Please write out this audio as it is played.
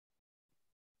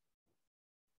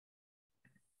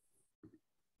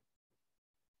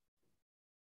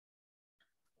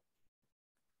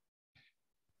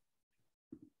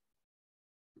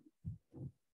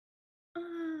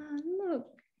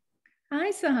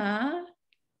Hi, Sahar.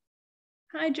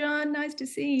 Hi, John. Nice to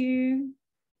see you.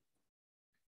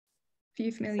 A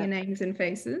few familiar names and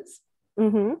faces.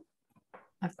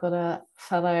 I've got a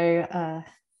fellow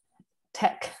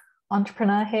tech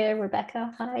entrepreneur here,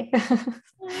 Rebecca. Hi.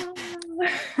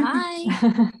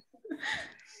 Hi.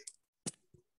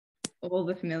 All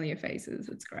the familiar faces.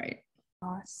 It's great.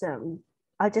 Awesome.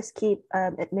 I'll just keep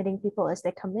admitting people as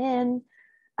they come in.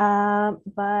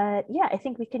 But yeah, I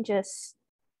think we can just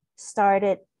start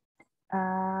it.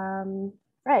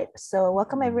 Right. So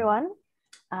welcome, everyone.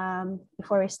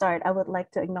 Before we start, I would like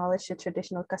to acknowledge the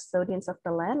traditional custodians of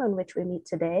the land on which we meet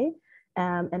today,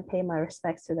 and pay my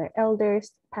respects to their elders,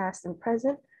 past and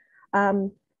present. I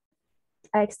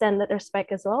extend that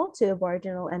respect as well to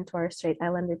Aboriginal and Torres Strait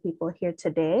Islander people here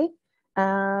today.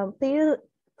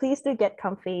 Please do get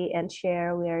comfy and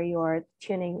share where you're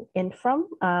tuning in from.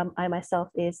 I myself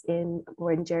is in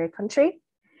Wurundjeri country.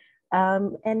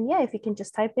 And yeah, if you can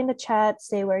just type in the chat,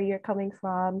 say where you're coming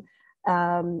from,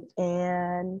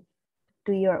 and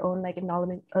do your own like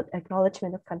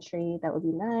acknowledgement of country, that would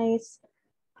be nice.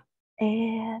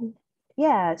 And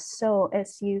yeah, so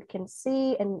as you can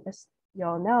see, and as you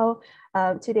all know,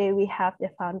 today we have the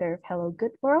founder of Hello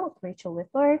Good World, Rachel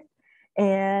Whitworth,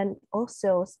 and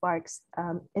also Spark's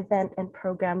event and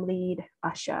program lead,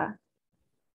 Asja.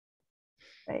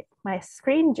 Right, my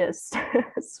screen just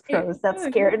froze. That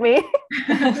scared me.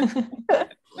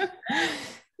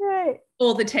 Right.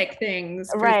 All the tech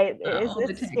things. Right,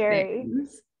 it's scary.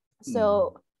 Things.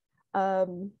 So,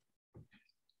 it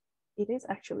is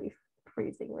actually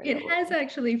freezing right now. It has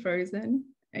actually frozen.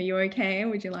 Are you okay? Or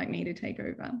would you like me to take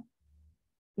over?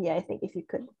 Yeah, I think if you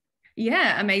could.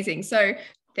 Yeah, amazing. So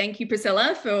thank you,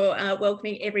 Priscilla, for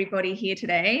welcoming everybody here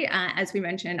today. As we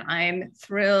mentioned, I'm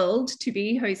thrilled to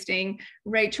be hosting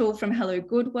Rachel from Hello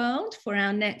Good World for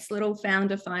our next little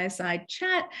founder Fireside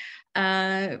Chat,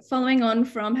 following on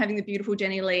from having the beautiful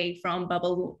Jenny Lee from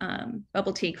Bubble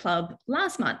Tea Club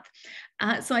last month.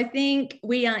 So I think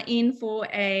we are in for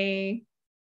a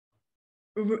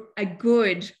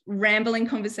good rambling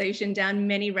conversation down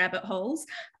many rabbit holes.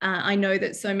 I know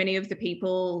that so many of the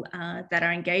people that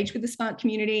are engaged with the Spark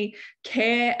community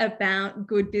care about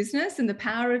good business and the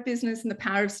power of business and the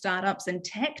power of startups and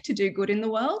tech to do good in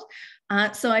the world.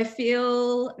 So I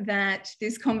feel that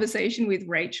this conversation with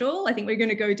Rachel, I think we're going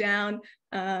to go down,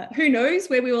 who knows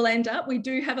where we will end up. We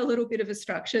do have a little bit of a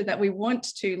structure that we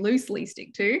want to loosely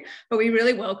stick to, but we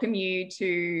really welcome you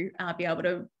to be able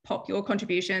to pop your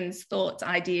contributions, thoughts,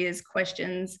 ideas,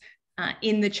 questions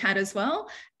in the chat as well.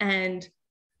 And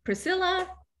Priscilla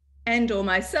and or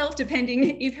myself,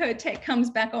 depending if her tech comes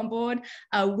back on board,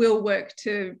 will work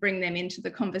to bring them into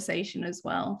the conversation as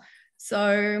well.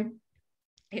 So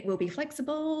it will be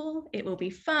flexible, it will be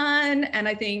fun. And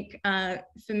I think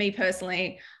for me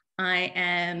personally, I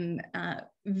am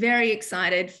very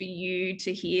excited for you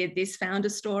to hear this founder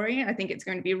story. I think it's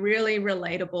going to be really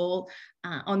relatable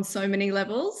on so many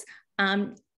levels.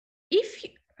 Who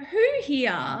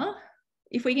here,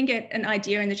 if we can get an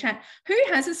idea in the chat, who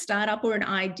has a startup or an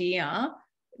idea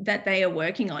that they are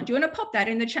working on? Do you want to pop that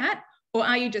in the chat? Or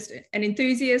are you just an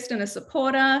enthusiast and a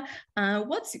supporter?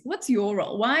 What's your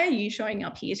role? Why are you showing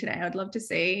up here today? I'd love to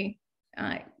see,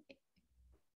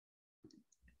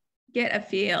 get a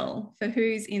feel for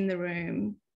who's in the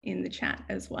room in the chat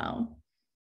as well.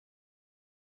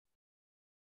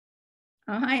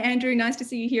 Oh, hi, Andrew. Nice to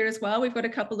see you here as well. We've got a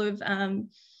couple of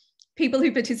people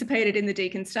who participated in the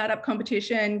Deakin Startup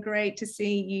competition. Great to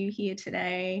see you here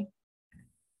today.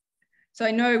 So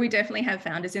I know we definitely have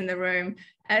founders in the room.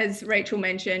 As Rachel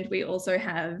mentioned, we also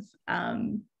have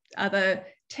other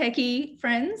techie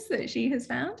friends that she has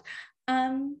found.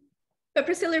 But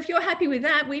Priscilla, if you're happy with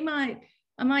that,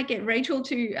 I might get Rachel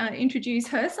to introduce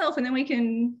herself, and then we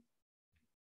can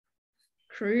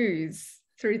cruise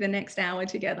through the next hour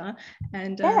together.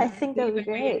 And yeah, I think that would be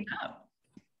great.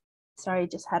 Sorry,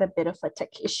 just had a bit of a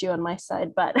tech issue on my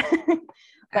side, but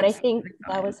but I think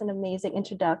that was an amazing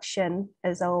introduction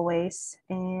as always.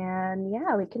 And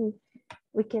yeah, we can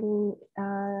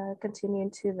continue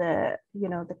into the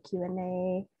the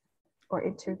Q&A or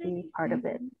interview part of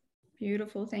it.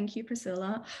 Beautiful, thank you,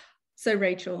 Priscilla. So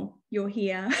Rachel, you're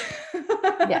here.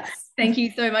 Yes. Thank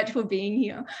you so much for being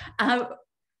here.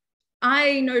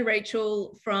 I know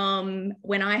Rachel from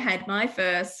when I had my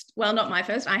first, well, not my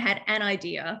first, I had an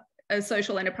idea, a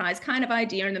social enterprise kind of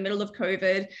idea in the middle of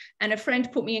COVID, and a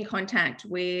friend put me in contact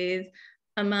with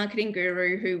a marketing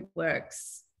guru who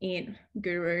works in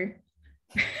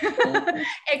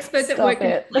expert that work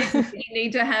in places. You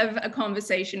need to have a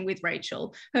conversation with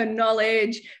Rachel. Her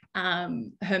knowledge,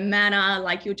 her manner,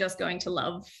 like you're just going to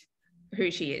love who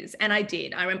she is. And I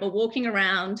did. I remember walking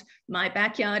around my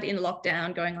backyard in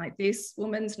lockdown going like, this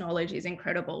woman's knowledge is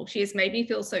incredible. She has made me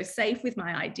feel so safe with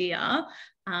my idea.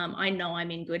 I know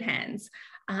I'm in good hands.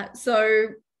 So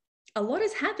a lot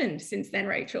has happened since then,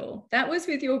 Rachel. That was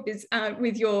with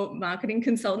your marketing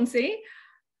consultancy.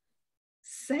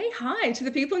 Say hi to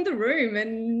the people in the room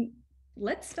and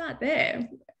let's start there.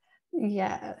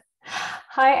 Yeah.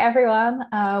 Hi, everyone.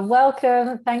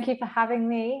 Welcome. Thank you for having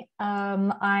me.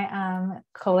 I am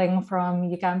calling from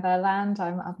Uganda land.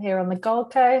 I'm up here on the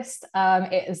Gold Coast.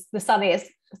 The sun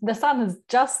has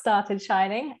just started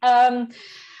shining. And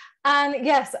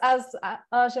yes, as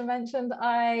Asja mentioned,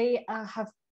 I have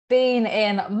been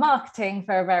in marketing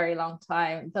for a very long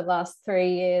time. The last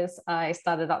 3 years, I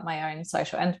started up my own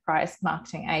social enterprise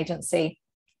marketing agency.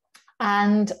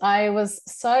 And I was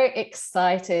so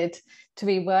excited to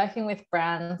be working with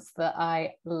brands that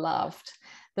I loved,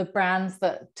 the brands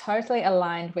that totally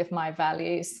aligned with my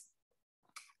values.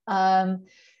 I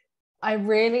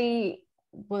really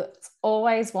was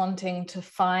always wanting to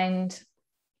find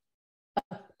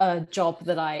a job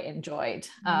that I enjoyed,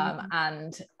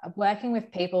 and working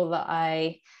with people that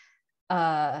I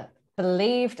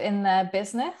believed in their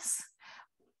business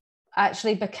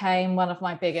actually became one of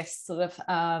my biggest sort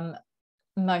of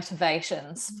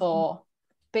motivations for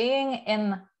being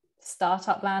in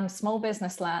startup land, small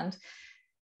business land.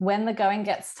 When the going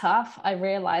gets tough, I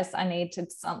realized I needed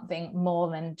something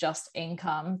more than just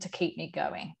income to keep me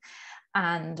going.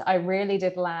 And I really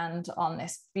did land on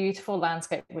this beautiful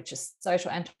landscape, which is social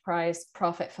enterprise,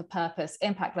 profit for purpose,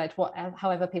 impact-led,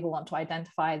 however people want to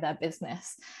identify their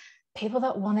business. People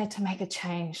that wanted to make a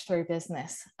change through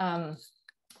business.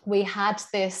 We had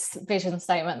this vision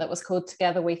statement that was called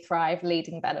Together We Thrive,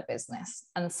 Leading Better Business.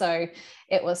 And so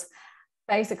it was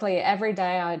basically every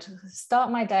day I'd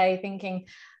start my day thinking,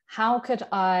 how could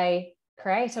I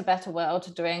create a better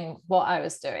world doing what I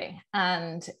was doing?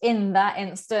 And in that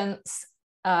instance,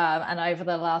 and over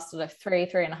the last sort of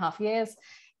 3.5 years,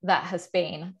 that has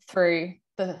been through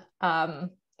the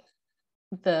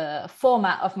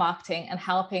format of marketing and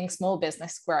helping small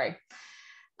business grow.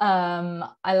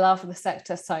 I love the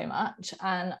sector so much,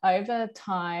 and over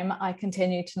time I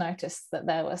continued to notice that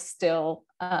there were still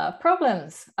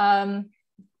problems.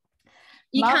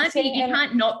 You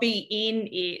can't not be in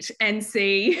it and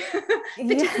see,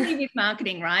 particularly with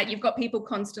marketing, right? You've got people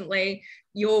constantly,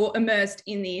 you're immersed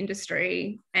in the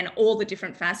industry and all the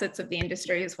different facets of the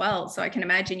industry as well. So I can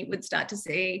imagine you would start to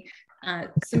see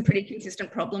some pretty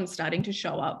consistent problems starting to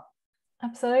show up.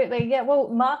 Absolutely. Yeah. Well,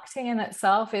 marketing in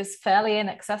itself is fairly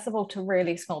inaccessible to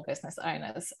really small business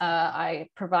owners. I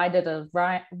provided a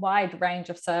wide range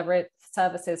of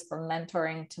services from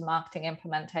mentoring to marketing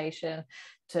implementation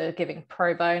to giving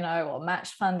pro bono or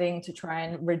match funding to try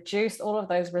and reduce all of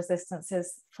those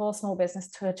resistances for small business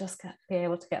to just be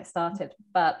able to get started.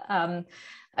 But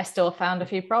I still found a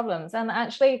few problems. And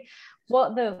actually,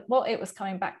 what it was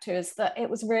coming back to is that it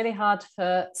was really hard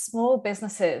for small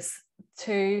businesses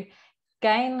to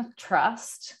gain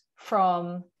trust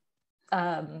from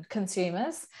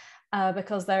consumers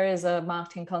because there is a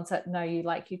marketing concept, know you,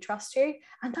 like you, trust you.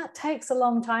 And that takes a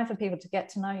long time for people to get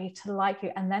to know you, to like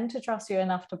you, and then to trust you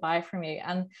enough to buy from you.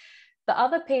 And the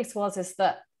other piece is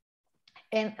that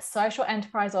in social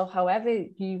enterprise, or however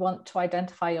you want to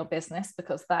identify your business,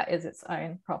 because that is its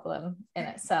own problem in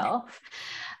itself,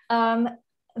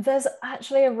 there's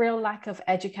actually a real lack of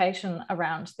education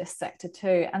around this sector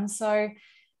too. And so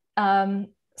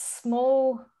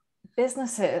small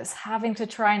businesses having to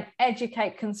try and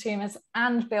educate consumers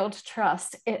and build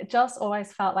trust, it just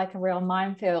always felt like a real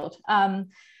minefield.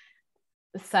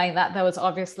 Saying that, there was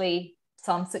obviously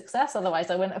some success,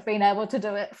 otherwise I wouldn't have been able to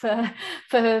do it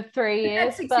for 3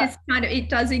 years. But it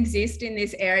does exist in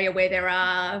this area where there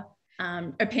are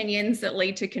opinions that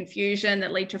lead to confusion,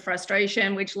 that lead to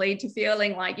frustration, which lead to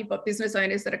feeling like you've got business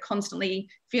owners that are constantly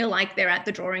feel like they're at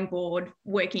the drawing board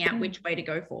working out which way to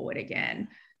go forward again.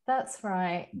 That's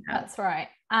right. That's right.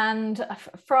 And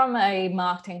from a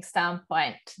marketing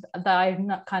standpoint, I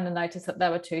kind of noticed that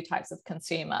there were two types of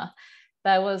consumer.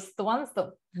 There was the ones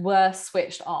that were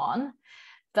switched on,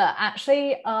 that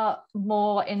actually are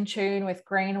more in tune with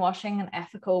greenwashing and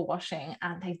ethical washing,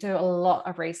 and they do a lot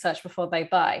of research before they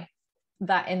buy.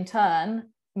 That in turn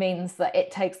means that it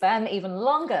takes them even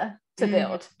longer to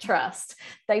build trust.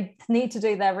 They need to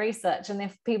do their research, and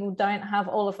if people don't have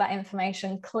all of that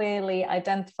information clearly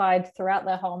identified throughout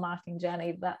their whole marketing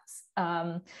journey, that's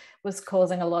was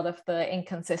causing a lot of the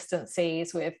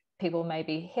inconsistencies with people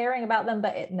maybe hearing about them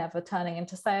but it never turning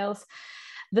into sales.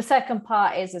 The second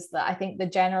part is that I think the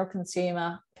general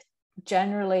consumer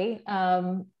generally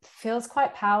feels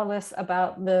quite powerless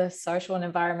about the social and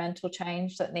environmental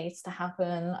change that needs to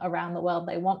happen around the world.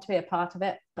 They want to be a part of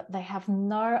it, but they have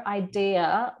no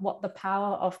idea what the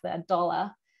power of their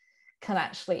dollar can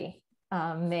actually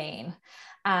mean.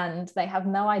 And they have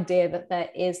no idea that there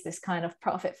is this kind of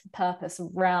profit for purpose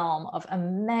realm of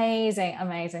amazing,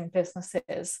 amazing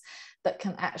businesses that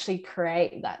can actually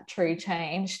create that true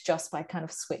change just by kind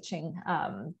of switching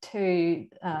to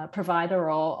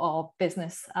provider or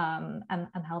business and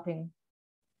helping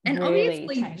and really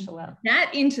obviously change the world. That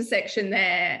intersection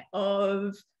there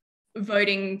of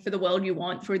voting for the world you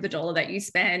want through the dollar that you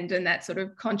spend and that sort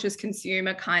of conscious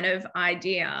consumer kind of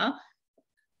idea,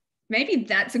 maybe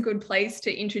that's a good place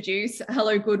to introduce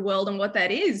Hello Good World and what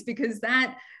that is, because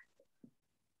that's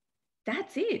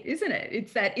it, isn't it?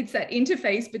 It's that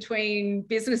interface between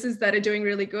businesses that are doing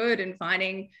really good and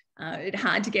finding it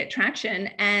hard to get traction,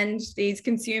 and these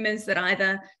consumers that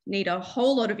either need a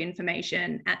whole lot of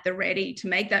information at the ready to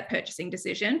make that purchasing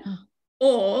decision,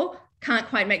 or can't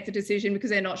quite make the decision because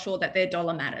they're not sure that their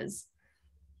dollar matters.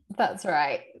 That's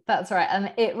right. That's right.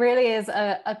 And it really is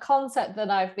a concept that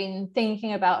I've been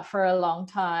thinking about for a long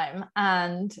time.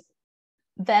 And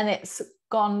then it's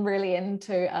gone really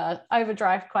into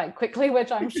overdrive quite quickly,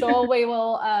 which I'm sure we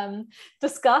will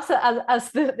discuss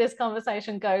as this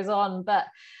conversation goes on. But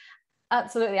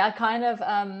absolutely, I kind of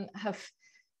have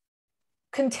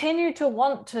continued to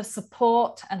want to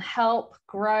support and help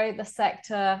grow the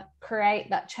sector, create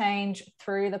that change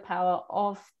through the power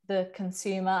of the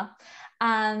consumer.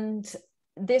 And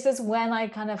this is when I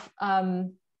kind of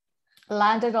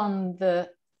landed on the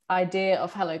idea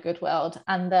of Hello Good World,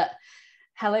 and that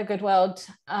Hello Good World,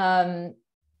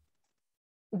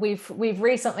 we've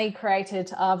recently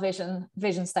created our vision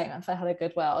statement for Hello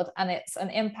Good World, and it's an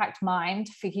impact mind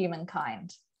for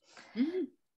humankind.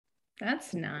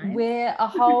 That's nice. We're a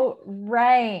whole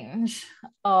range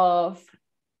of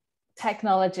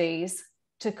technologies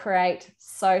to create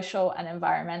social and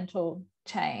environmental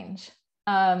change.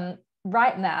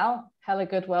 Right now, Hello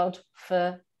Good World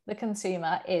for the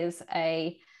consumer is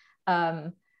a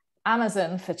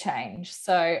Amazon for change.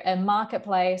 So a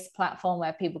marketplace platform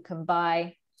where people can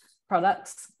buy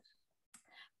products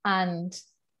and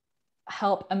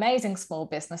help amazing small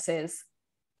businesses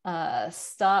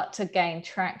start to gain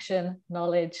traction,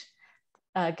 knowledge,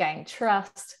 gain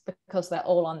trust, because they're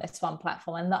all on this one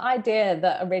platform. And the idea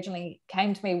that originally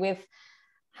came to me with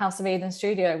House of Eden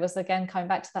Studio was, again, coming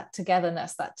back to that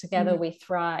togetherness, that together we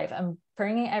thrive, and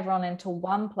bringing everyone into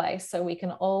one place so we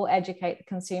can all educate the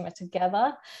consumer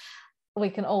together. We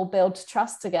can all build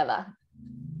trust together.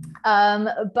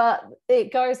 But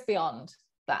it goes beyond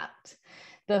that.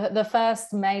 The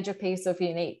first major piece of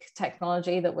unique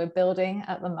technology that we're building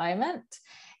at the moment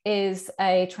is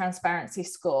a transparency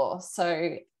score.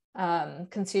 So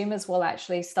consumers will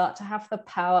actually start to have the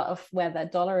power of where their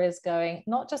dollar is going,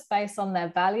 not just based on their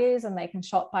values, and they can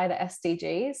shop by the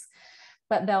SDGs,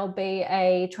 but there'll be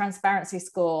a transparency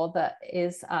score that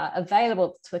is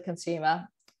available to the consumer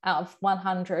out of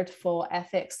 100 for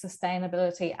ethics,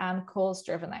 sustainability, and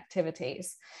cause-driven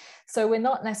activities. So we're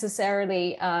not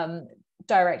necessarily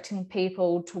directing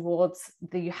people towards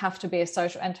you have to be a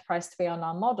social enterprise to be on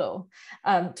our model,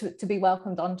 to be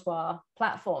welcomed onto our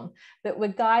platform, but we're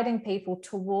guiding people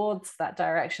towards that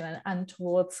direction and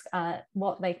towards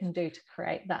what they can do to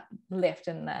create that lift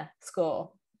in their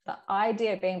score. The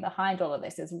idea being behind all of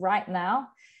this is, right now,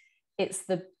 it's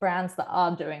the brands that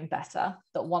are doing better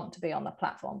that want to be on the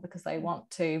platform because they want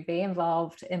to be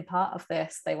involved in part of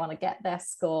this. They want to get their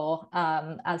score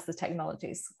as the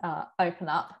technologies open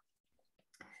up.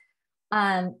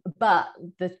 But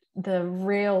the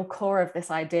real core of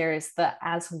this idea is that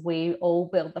as we all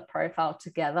build the profile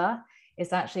together,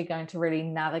 it's actually going to really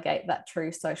navigate that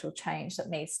true social change that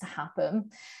needs to happen,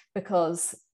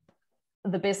 because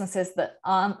the businesses that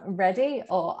aren't ready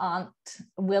or aren't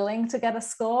willing to get a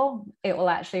score, it will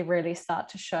actually really start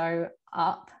to show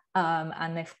up.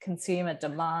 And if consumer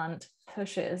demand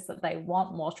pushes that they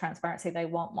want more transparency, they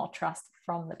want more trust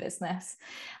from the business,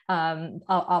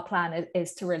 our plan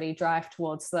is to really drive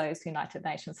towards those United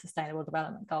Nations Sustainable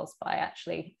Development Goals by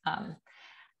actually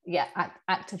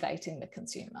activating the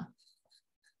consumer.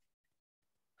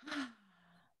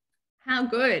 How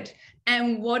good.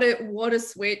 And what a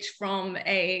switch from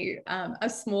a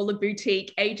smaller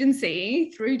boutique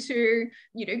agency through to,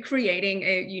 creating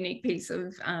a unique piece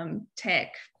of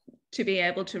tech to be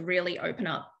able to really open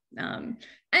up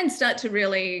and start to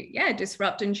really,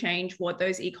 disrupt and change what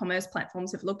those e-commerce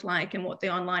platforms have looked like and what the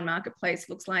online marketplace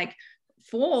looks like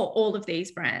for all of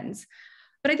these brands.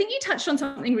 But I think you touched on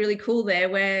something really cool there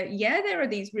where, yeah, there are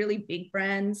these really big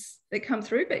brands that come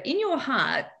through, but in your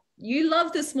heart, you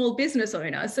love the small business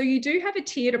owner. So you do have a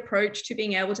tiered approach to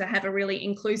being able to have a really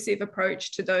inclusive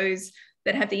approach to those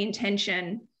that have the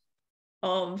intention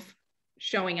of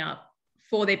showing up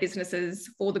for their businesses,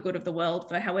 for the good of the world,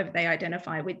 for however they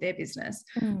identify with their business.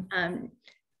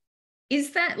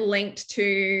 Is that linked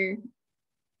to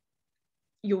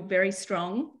your very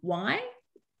strong why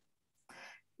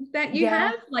that you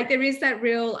have? Like there is that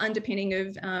real underpinning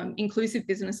of inclusive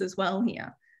business as well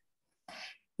here.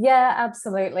 Yeah,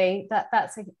 absolutely.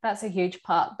 That's a huge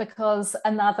part, because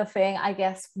another thing, I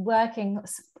guess, working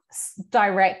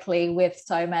directly with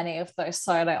so many of those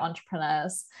solo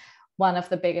entrepreneurs, one of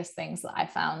the biggest things that I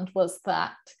found was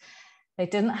that they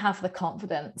didn't have the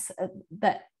confidence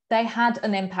that they had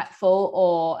an impactful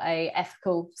or a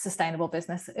ethical, sustainable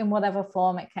business in whatever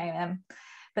form it came in,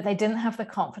 but they didn't have the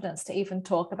confidence to even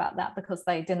talk about that because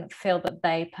they didn't feel that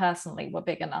they personally were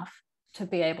big enough to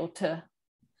be able to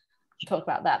talk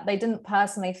about that. They didn't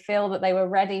personally feel that they were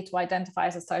ready to identify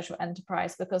as a social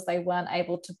enterprise because they weren't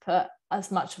able to put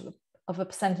as much of a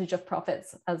percentage of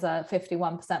profits as a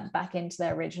 51% back into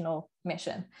their original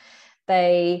mission.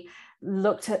 They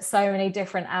looked at so many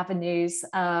different avenues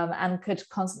and could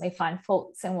constantly find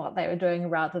faults in what they were doing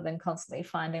rather than constantly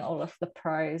finding all of the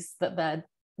pros that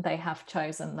they have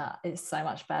chosen that is so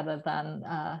much better than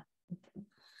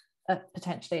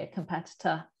potentially a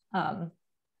competitor.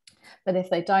 But if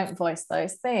they don't voice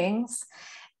those things,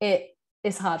 it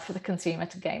is hard for the consumer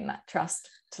to gain that trust,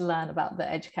 to learn about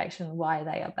the education, why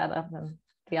they are better than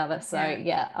the other. So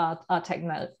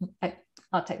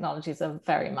our technologies are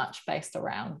very much based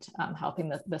around helping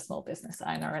the small business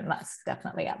owner, and that's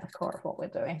definitely at the core of what we're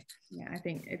doing. Yeah, I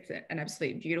think it's an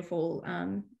absolutely beautiful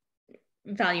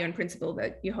value and principle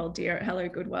that you hold dear at Hello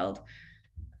Good World.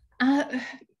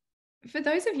 For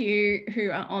those of you who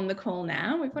are on the call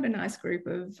now, we've got a nice group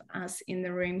of us in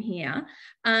the room here.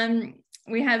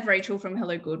 We have Rachel from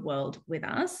Hello Good World with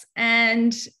us,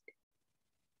 and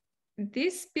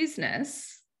this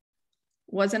business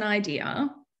was an idea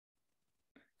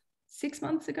 6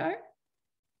 months ago,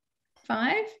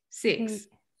 5, 6,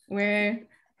 where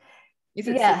is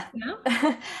it 6 now?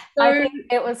 So, I think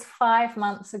it was 5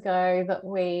 months ago that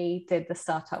we did the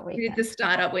startup weekend. We did the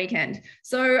startup weekend.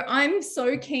 So I'm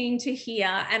so keen to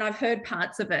hear, and I've heard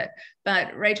parts of it,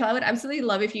 but Rachel, I would absolutely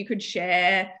love if you could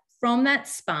share from that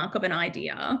spark of an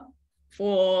idea.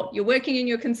 You're working in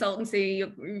your consultancy,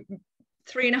 you're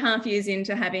 3.5 years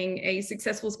into having a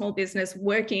successful small business,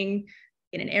 working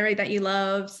in an area that you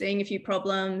love, seeing a few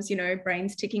problems,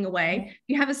 brains ticking away.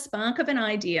 You have a spark of an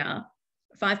idea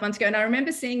 5 months ago. And I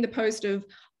remember seeing the post of,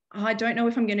 I don't know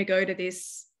if I'm going to go to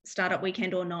this startup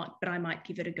weekend or not, but I might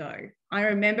give it a go. I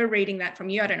remember reading that from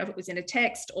you. I don't know if it was in a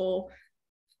text or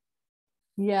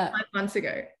 5 months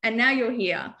ago. And now you're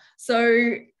here.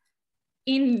 So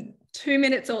in 2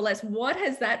 minutes or less, what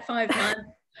has that 5 months?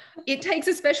 It takes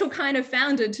a special kind of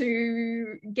founder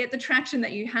to get the traction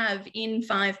that you have in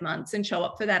 5 months and show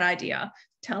up for that idea.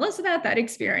 Tell us about that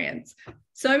experience.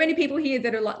 So many people here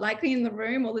that are likely in the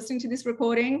room or listening to this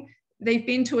recording, they've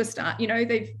been to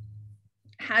they've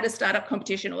had a startup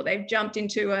competition, or they've jumped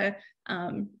into a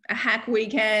hack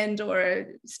weekend or a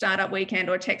startup weekend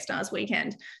or a Techstars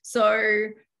weekend. So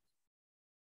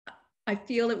I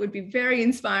feel it would be very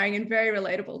inspiring and very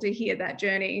relatable to hear that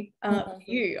journey for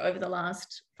you over the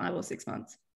last 5 or 6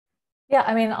 months. Yeah,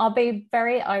 I mean, I'll be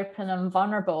very open and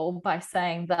vulnerable by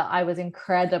saying that I was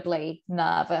incredibly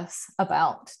nervous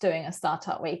about doing a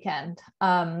startup weekend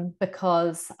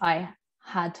because I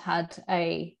had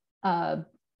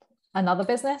another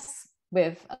business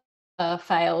with a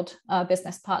failed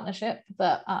business partnership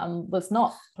that was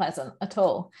not pleasant at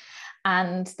all.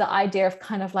 And the idea of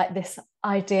kind of like this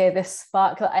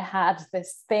spark that I had,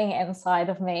 this thing inside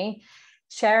of me,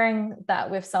 sharing that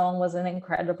with someone was an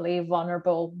incredibly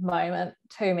vulnerable moment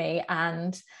to me.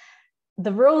 And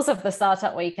the rules of the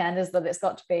startup weekend is that it's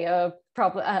got to be a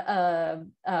product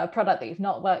that you've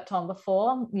not worked on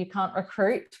before. You can't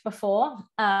recruit before.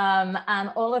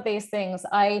 And all of these things,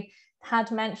 I had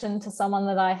mentioned to someone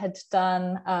that I had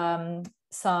done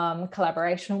some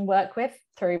collaboration work with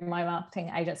through my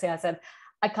marketing agency. I said,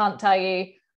 I can't tell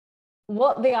you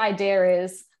what the idea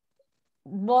is,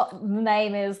 what the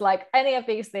name is, like any of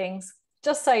these things.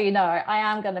 Just so you know, I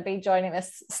am going to be joining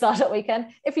this startup weekend.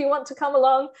 If you want to come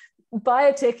along, buy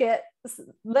a ticket,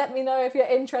 let me know if you're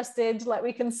interested. Like,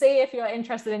 we can see if you're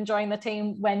interested in joining the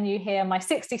team when you hear my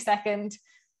 60-second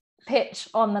pitch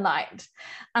on the night.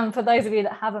 And for those of you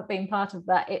that haven't been part of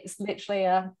that, it's literally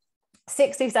a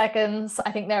 60 seconds.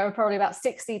 I think there are probably about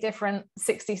 60 different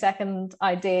 60-second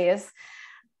ideas.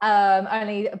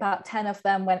 Only about 10 of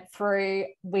them went through.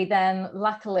 We then,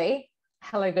 luckily,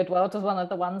 Hello Good World was one of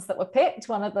the ones that were picked,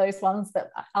 one of those ones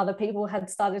that other people had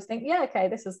started to think, yeah, okay,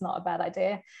 this is not a bad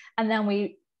idea. And then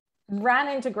we ran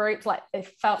into groups, like it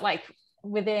felt like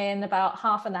within about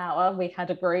half an hour, we had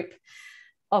a group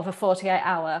of a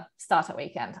 48-hour startup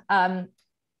weekend.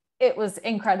 It was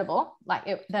incredible. Like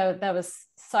there was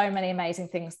so many amazing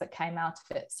things that came out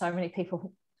of it. So many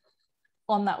people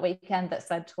on that weekend that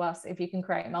said to us, if you can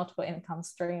create multiple income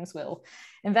streams, we'll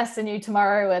invest in you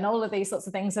tomorrow, and all of these sorts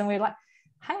of things. And we're like,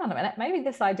 hang on a minute, maybe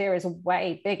this idea is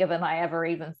way bigger than I ever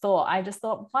even thought. I just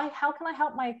thought, how can I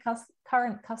help my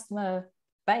current customer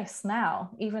base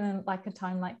now, even in like a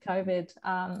time like COVID,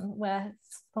 where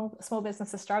small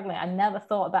business is struggling? I never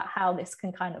thought about how this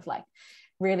can kind of like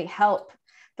really help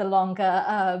the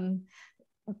longer,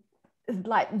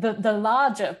 like the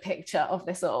larger picture of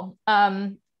this all.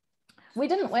 We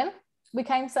didn't win, we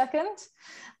came second,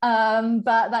 but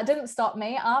that didn't stop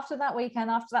me. After that weekend,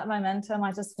 after that momentum,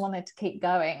 I just wanted to keep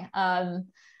going.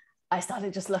 I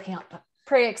started just looking up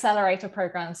pre-accelerator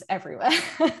programs everywhere,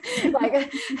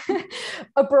 like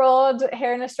abroad,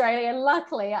 here in Australia.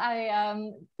 Luckily,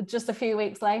 I just a few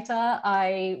weeks later,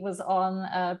 I was on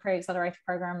a pre-accelerator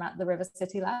program at the River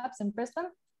City Labs in Brisbane.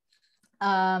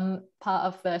 Part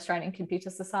of the Australian Computer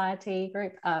Society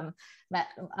group. Met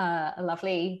a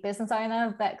lovely business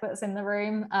owner, Beck, that's in the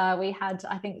room. We had,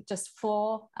 I think, just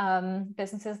 4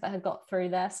 businesses that had got through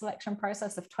their selection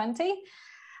process of 20.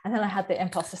 And then I had the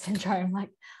imposter syndrome,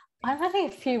 like, I'm only a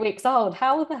few weeks old.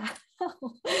 How the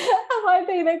hell have I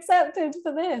been accepted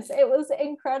for this? It was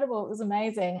incredible. It was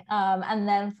amazing. And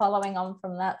then following on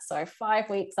from that, so 5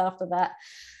 weeks after that,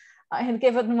 I had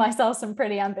given myself some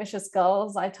pretty ambitious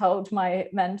goals. I told my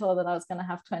mentor that I was going to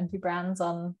have 20 brands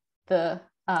on the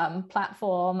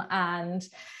platform, and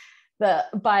that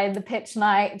by the pitch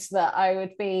night that I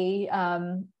would be,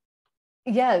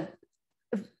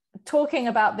 talking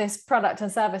about this product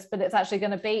and service, but it's actually going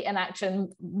to be in action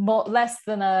more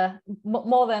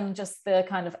than just the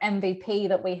kind of MVP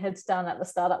that we had done at the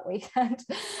startup weekend.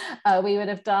 We would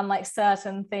have done like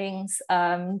certain things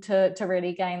to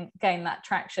really gain that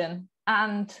traction,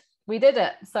 and we did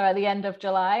it. So at the end of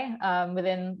July,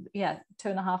 within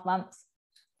 2.5 months,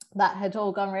 that had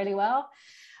all gone really well.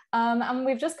 And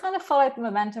we've just kind of followed the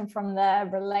momentum from there.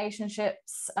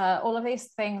 Relationships, all of these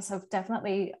things have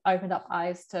definitely opened up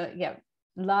eyes to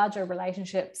larger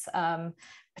relationships,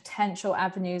 potential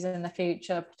avenues in the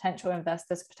future, potential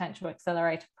investors, potential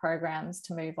accelerator programs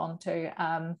to move on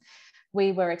to.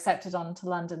 We were accepted onto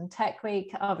London Tech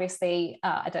Week. Obviously,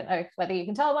 I don't know whether you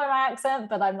can tell by my accent,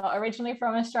 but I'm not originally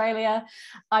from Australia.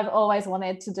 I've always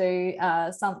wanted to do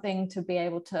something to be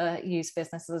able to use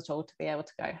business as a tool to be able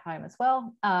to go home as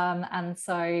well. And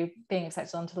so being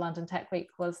accepted onto London Tech Week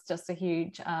was just a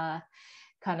huge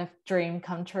kind of dream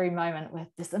come true moment with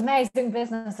this amazing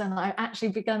business, and I actually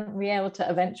began to be able to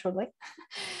eventually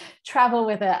travel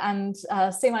with it and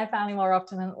see my family more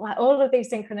often, and all of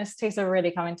these synchronicities are really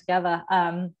coming together.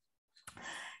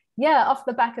 Off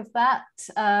the back of that,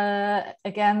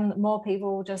 again, more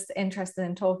people just interested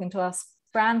in talking to us.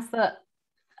 Brands that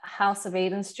House of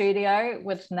Eden Studio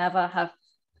would never have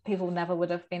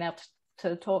been able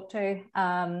to talk to.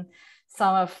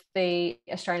 Some of the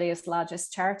Australia's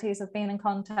largest charities have been in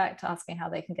contact asking how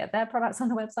they can get their products on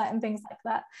the website and things like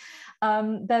that.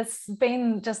 There's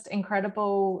been just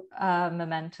incredible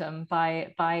momentum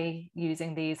by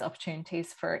using these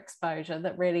opportunities for exposure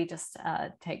that really just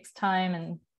takes time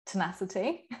and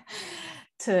tenacity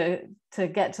to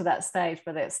get to that stage,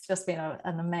 but it's just been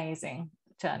an amazing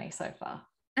journey so far.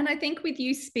 And I think with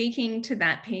you speaking to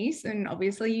that piece, and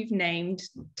obviously you've named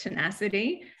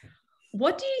tenacity,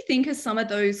 what do you think are some of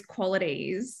those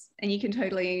qualities? And you can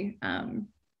totally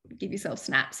give yourself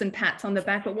snaps and pats on the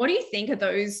back, but what do you think are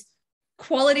those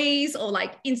qualities or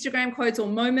like Instagram quotes or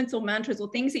moments or mantras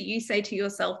or things that you say to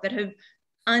yourself that have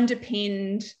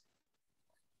underpinned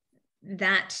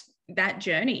that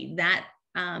journey, that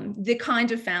the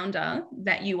kind of founder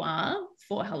that you are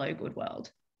for Hello Good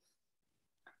World?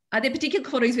 Are there particular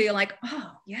qualities where you're like,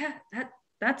 oh yeah,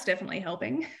 that's definitely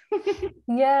helping?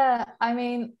 Yeah, I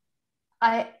mean,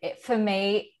 for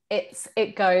me,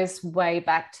 it goes way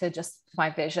back to just my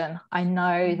vision. I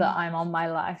know that I'm on my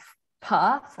life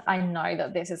path. I know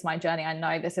that this is my journey. I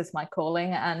know this is my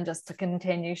calling, and just to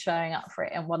continue showing up for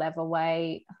it in whatever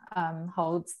way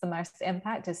holds the most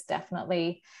impact is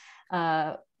definitely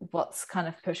what's kind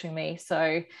of pushing me.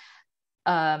 So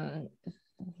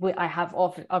I have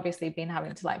obviously been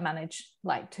having to like manage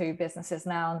like 2 businesses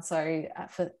now, and so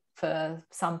for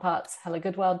some parts Hello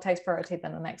Good World takes priority,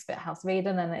 then the next bit House of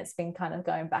Eden, and it's been kind of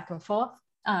going back and forth.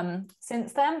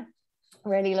 since then.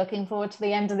 Really looking forward to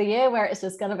the end of the year where it's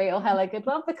just going to be all hello good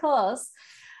one, because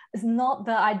it's not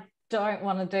that I don't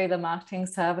want to do the marketing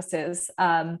services,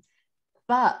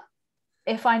 but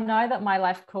if I know that my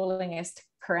life calling is to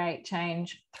create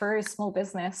change through small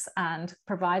business and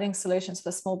providing solutions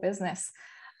for small business,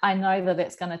 I know that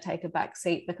it's going to take a back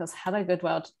seat, because Hello Good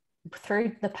World,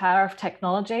 through the power of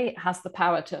technology, has the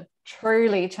power to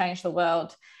truly change the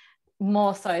world,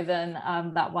 more so than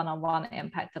that one-on-one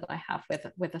impact that I have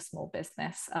with a small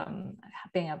business,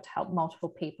 being able to help multiple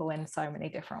people in so many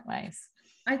different ways.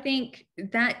 I think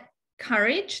that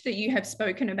courage that you have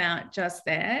spoken about just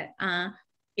there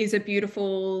is a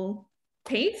beautiful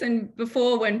piece. And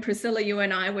before, when Priscilla, you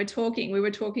and I were talking, we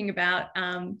were talking about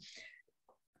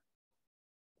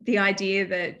the idea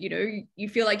that, you know, you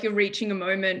feel like you're reaching a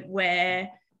moment where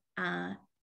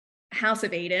House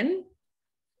of Eden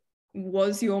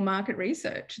was your market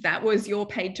research. That was your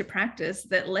paid to practice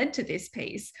that led to this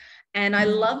piece. And I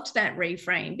loved that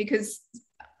reframe, because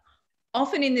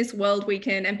often in this world we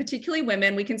can, and particularly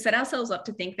women, we can set ourselves up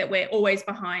to think that we're always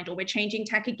behind, or we're changing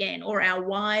tack again, or our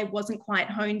why wasn't quite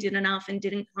honed in enough and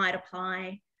didn't quite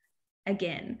apply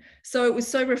again. So it was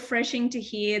so refreshing to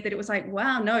hear that it was like,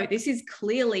 wow, no, this is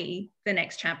clearly the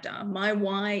next chapter. My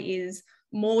why is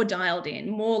more dialed in,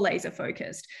 more laser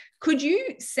focused. Could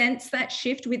you sense that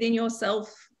shift within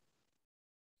yourself,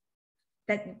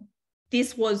 that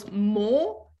this was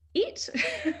more it?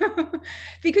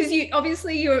 Because you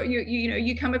obviously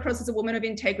you come across as a woman of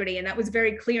integrity, and that was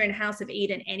very clear in House of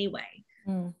Eden anyway.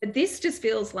 But this just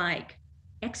feels like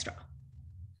extra,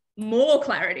 more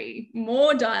clarity,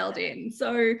 more dialed in.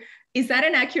 So is that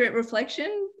an accurate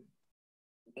reflection?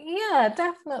 Yeah,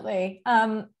 definitely.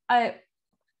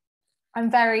 I'm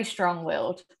very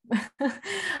strong-willed.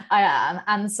 I am.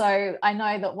 And so I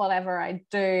know that whatever I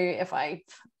do, if I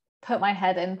put my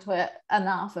head into it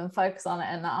enough and focus on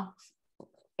it enough,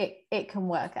 it can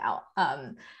work out.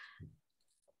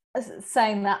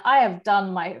 Saying that, I have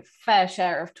done my fair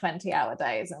share of 20-hour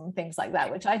days and things like that,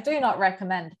 which I do not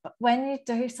recommend. But when you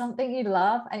do something you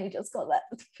love and you just got that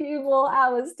few more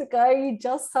hours to go, you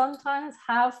just sometimes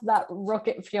have that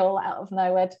rocket fuel out of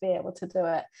nowhere to be able to do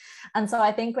it. And so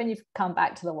I think when you come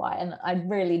back to the why, and I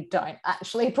really don't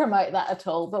actually promote that at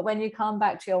all, but when you come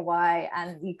back to your why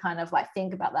and you kind of like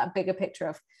think about that bigger picture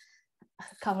of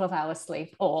a couple of hours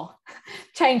sleep or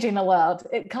changing the world,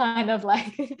 it kind of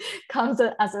like comes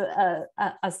as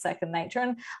a second nature.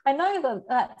 And I know that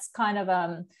that's kind of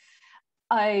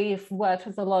I've worked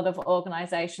with a lot of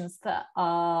organizations that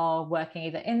are working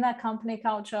either in their company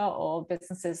culture or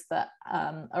businesses that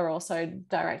are also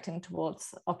directing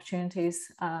towards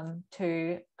opportunities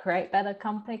to create better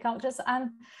company cultures.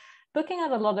 And looking at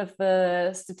a lot of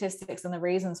the statistics and the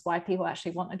reasons why people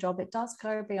actually want a job, it does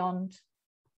go beyond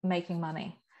making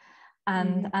money.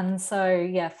 And so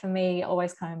yeah, for me,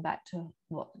 always coming back to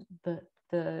what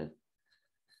the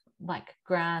like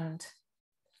grand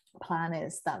plan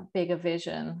is, that bigger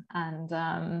vision. And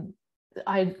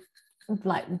I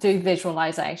like do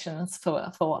visualizations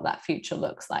for what that future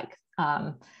looks like,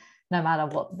 no matter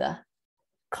what the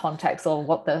context or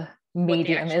what the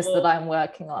medium is that I'm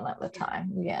working on at the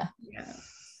time. Yeah.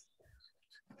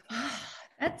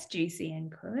 That's juicy and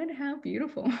good. How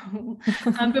beautiful.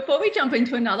 Before we jump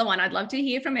into another one, I'd love to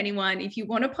hear from anyone. If you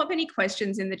want to pop any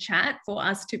questions in the chat for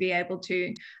us to be able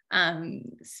to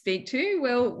speak to,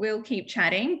 we'll keep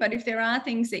chatting. But if there are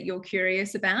things that you're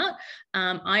curious about,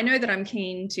 I know that I'm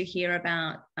keen to hear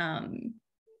about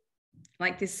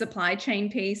like this supply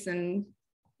chain piece and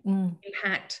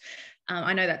impact.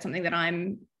 I know that's something that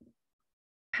I'm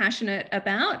passionate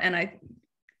about, and I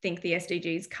think the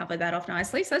SDGs cover that off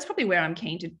nicely. So that's probably where I'm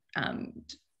keen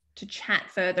to chat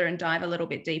further and dive a little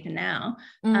bit deeper now.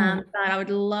 But I would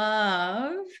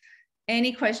love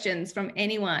any questions from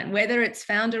anyone, whether it's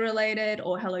founder related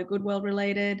or Hello Good World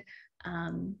related.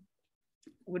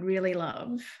 Would really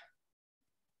love.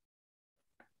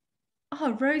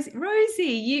 Oh,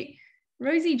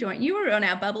 Rosie joined. You were on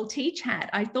our bubble tea chat.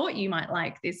 I thought you might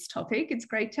like this topic. It's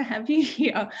great to have you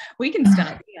here. We can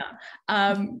start here.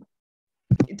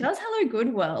 Does Hello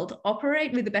Good World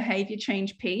operate with the behaviour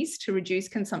change piece to reduce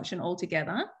consumption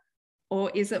altogether,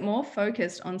 or is it more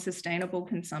focused on sustainable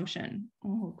consumption?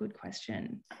 Oh, good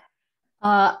question.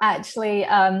 Actually,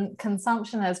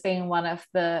 consumption has been one of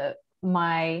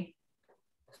my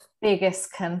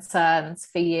biggest concerns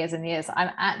for years and years.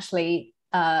 I'm actually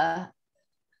a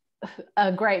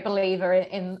great believer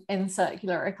in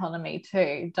circular economy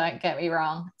too. Don't get me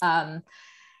wrong.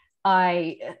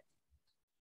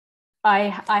 I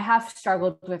have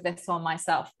struggled with this one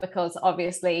myself, because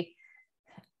obviously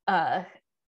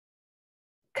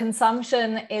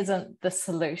consumption isn't the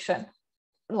solution.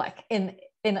 Like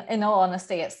in all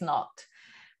honesty, it's not.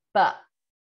 But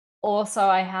also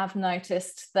I have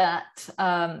noticed that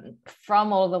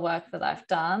from all the work that I've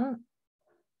done,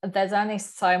 there's only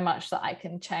so much that I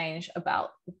can change about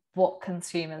what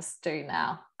consumers do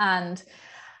now. And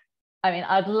I mean,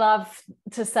 I'd love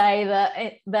to say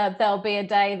that there'll be a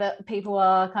day that people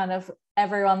are kind of,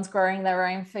 everyone's growing their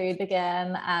own food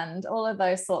again and all of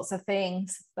those sorts of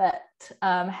things. But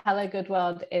Hello Good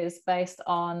World is based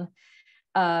on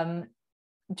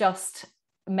just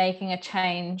making a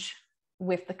change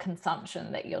with the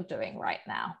consumption that you're doing right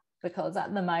now. Because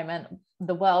at the moment,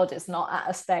 the world is not at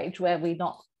a stage where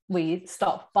we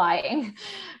stop buying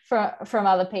from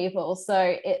other people.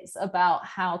 So it's about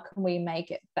how can we make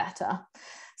it better.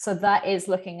 So that is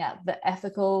looking at the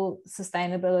ethical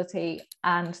sustainability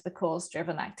and the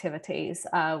cause-driven activities,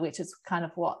 which is kind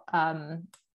of what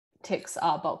ticks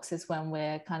our boxes when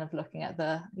we're kind of looking at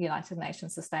the United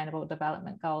Nations Sustainable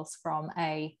Development Goals from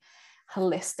a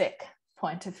holistic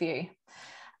point of view.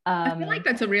 I feel like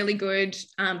that's a really good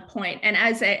point. And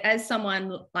as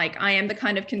someone, like, I am the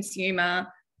kind of consumer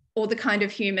or the kind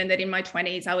of human that in my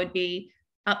 20s I would be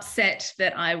upset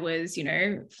that I was,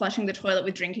 flushing the toilet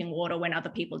with drinking water when other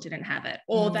people didn't have it,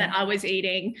 or that I was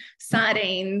eating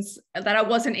sardines, that I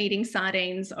wasn't eating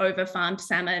sardines over farmed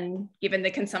salmon given the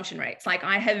consumption rates. Like,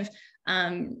 I have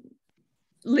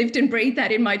lived and breathed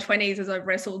that in my 20s as I've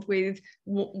wrestled with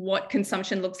what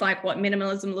consumption looks like, what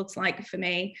minimalism looks like for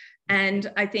me.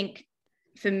 And I think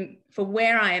for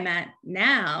where I am at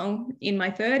now in my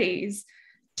 30s,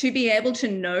 to be able to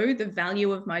know the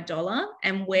value of my dollar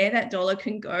and where that dollar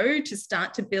can go to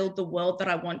start to build the world that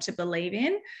I want to believe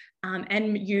in,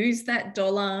 and use that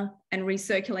dollar and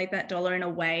recirculate that dollar in a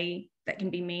way that can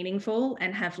be meaningful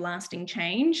and have lasting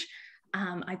change.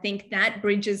 I think that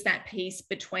bridges that piece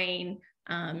between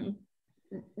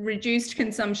reduced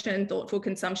consumption, thoughtful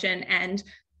consumption, and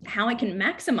how I can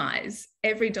maximize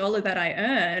every dollar that I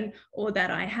earn or that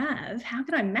I have. How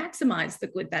can I maximize the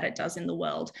good that it does in the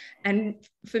world? And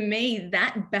for me,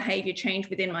 that behavior change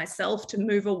within myself to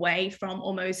move away from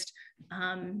almost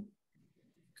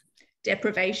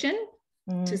deprivation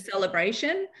to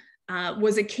celebration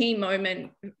was a key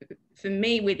moment for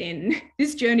me within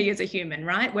this journey as a human,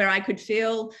 right? Where I could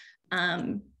feel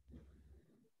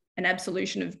an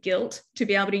absolution of guilt to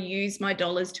be able to use my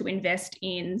dollars to invest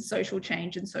in social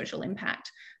change and social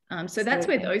impact. So that's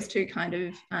where those two kind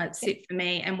of sit for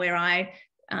me, and where I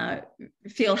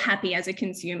feel happy as a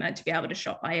consumer to be able to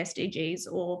shop by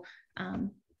SDGs or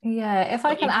if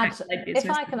I can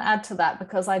add to that,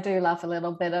 because I do love a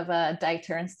little bit of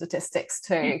data and statistics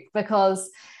too,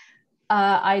 because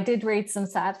I did read some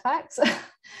sad facts.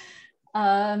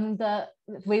 That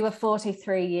we were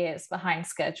 43 years behind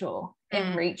schedule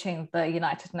in reaching the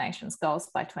United Nations goals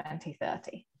by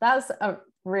 2030. That's a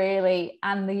really,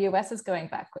 and the US is going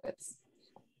backwards.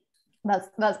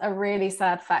 That's a really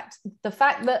sad fact. The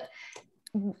fact that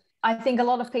I think a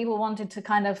lot of people wanted to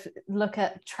kind of look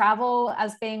at travel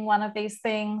as being one of these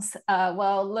things.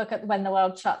 Well, look at when the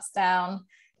world shuts down,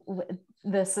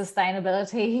 the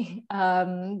sustainability,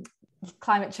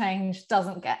 climate change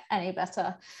doesn't get any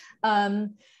better.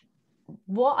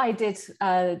 What I did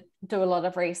do a lot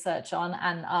of research on,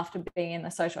 and after being in the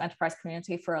social enterprise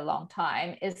community for a long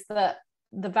time, is that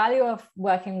the value of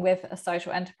working with a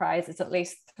social enterprise is at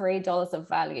least $3 of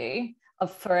value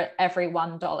for every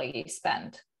 $1 you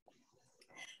spend.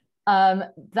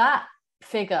 That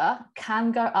figure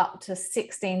can go up to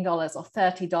 $16 or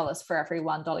 $30 for every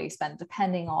 $1 you spend,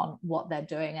 depending on what they're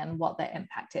doing and what their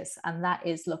impact is. And that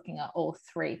is looking at all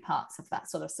three parts of that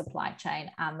sort of supply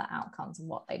chain and the outcomes and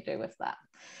what they do with that.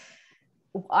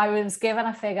 I was given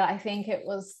a figure, I think it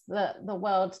was that the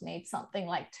world needs something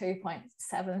like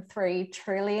 $2.73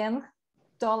 trillion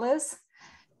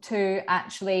to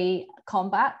actually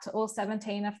combat all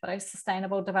 17 of those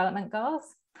sustainable development goals.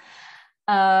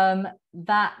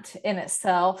 That in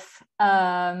itself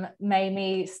made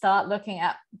me start looking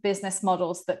at business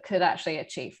models that could actually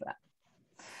achieve that.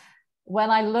 When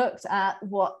I looked at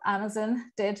what Amazon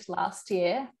did last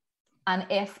year, and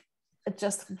if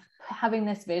just having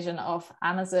this vision of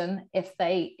Amazon, if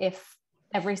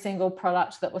every single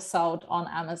product that was sold on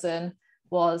Amazon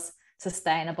was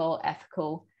sustainable,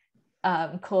 ethical,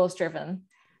 cause-driven,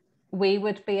 we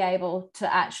would be able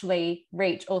to actually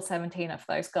reach all 17 of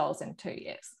those goals in 2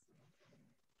 years.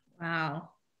 Wow.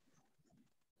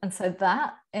 And so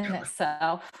that in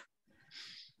itself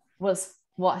was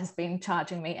what has been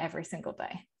charging me every single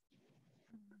day.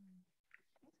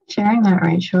 Sharing that,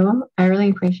 Rachel. I really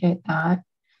appreciate that.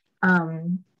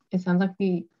 It sounds like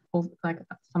we like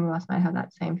some of us might have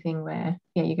that same thing where,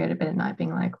 yeah, you go to bed at night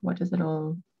being like, what does it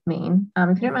all mean?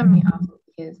 If you don't mind me asking,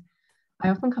 because I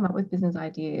often come up with business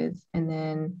ideas, and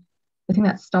then the thing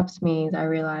that stops me is I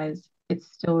realize it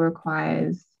still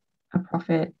requires a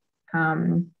profit,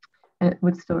 and it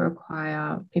would still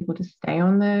require people to stay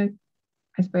on the,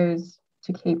 I suppose,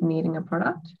 to keep needing a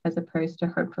product as opposed to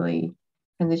hopefully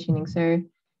transitioning. So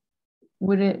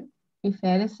would it be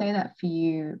fair to say that for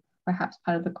you, perhaps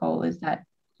part of the goal is that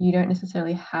you don't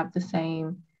necessarily have the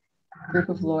same group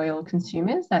of loyal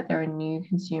consumers, that there are new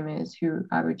consumers who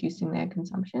are reducing their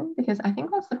consumption? Because I think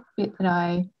that's the bit that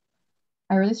I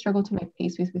really struggle to make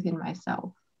peace with within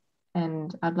myself.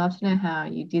 And I'd love to know how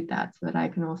you did that so that I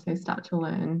can also start to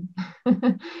learn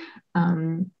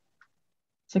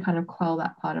to kind of quell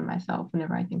that part of myself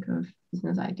whenever I think of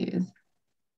business ideas.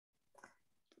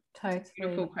 Totally.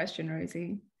 Beautiful question,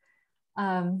 Rosie.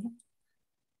 That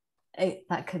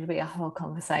could be a whole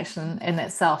conversation in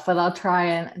itself, but I'll try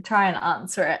and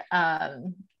answer it.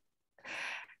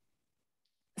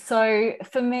 So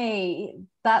for me,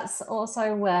 that's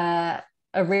also where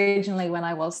originally, when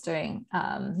I was doing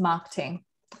marketing,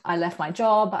 I left my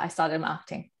job, I started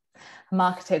marketing. I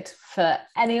marketed for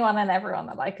anyone and everyone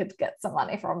that I could get some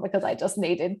money from, because I just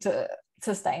needed to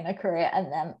sustain a career.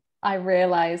 And then I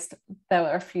realized there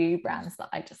were a few brands that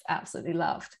I just absolutely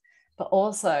loved, but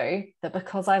also that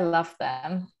because I loved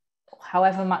them,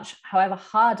 however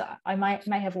hard I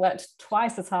may have worked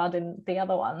twice as hard in the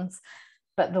other ones,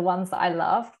 but the ones that I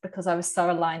loved, because I was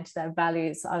so aligned to their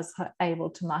values, I was able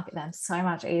to market them so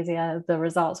much easier. The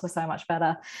results were so much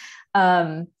better.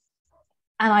 And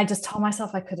I just told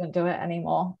myself I couldn't do it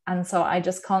anymore. And so I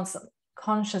just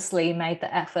consciously made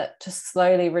the effort to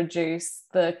slowly reduce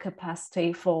the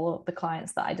capacity for the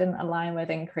clients that I didn't align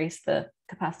with, increase the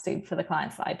capacity for the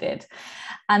clients that I did.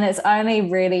 And it's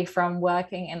only really from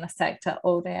working in the sector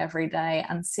all day, every day,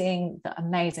 and seeing the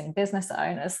amazing business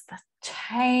owners, the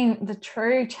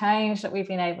true change that we've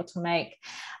been able to make,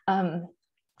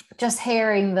 just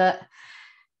hearing that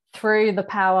through the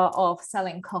power of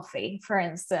selling coffee, for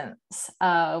instance,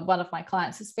 one of my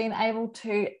clients has been able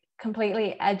to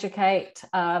completely educate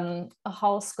a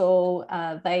whole school.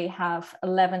 They have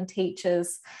 11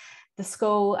 teachers. The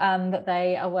school that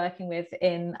they are working with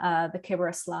in the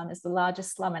Kibera slum is the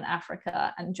largest slum in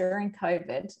Africa. And during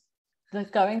COVID,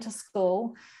 going to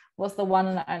school was the one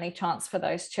and only chance for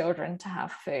those children to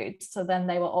have food. So then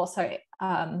they were also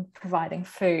providing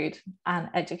food and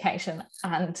education.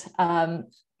 And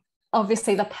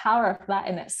obviously the power of that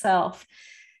in itself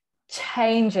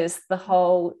changes the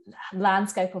whole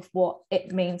landscape of what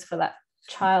it means for that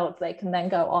child. They can then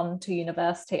go on to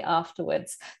university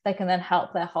afterwards. They can then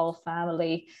help their whole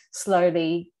family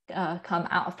slowly come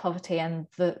out of poverty. And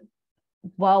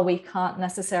while we can't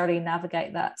necessarily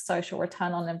navigate that social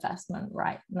return on investment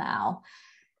right now,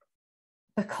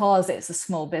 because it's a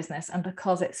small business and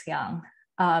because it's young,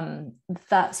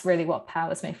 that's really what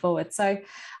powers me forward. So,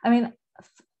 I mean,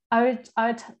 I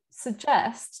would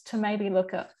suggest to maybe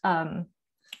look at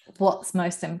what's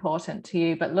most important to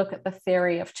you, but look at the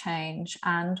theory of change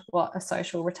and what a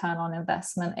social return on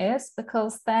investment is,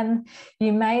 because then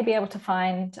you may be able to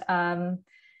find,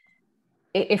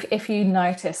 if you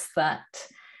notice that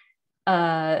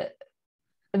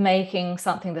making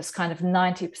something that's kind of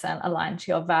 90% aligned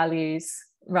to your values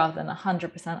rather than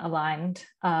 100% aligned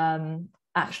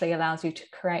actually allows you to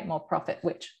create more profit,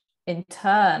 which in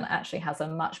turn actually has a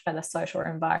much better social or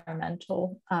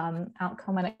environmental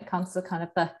outcome when it comes to kind of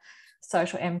the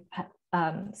social impact,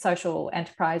 social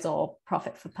enterprise or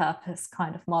profit for purpose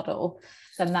kind of model,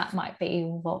 then that might be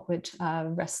what would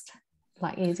rest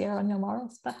like easier on your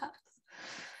morals, perhaps.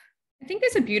 I think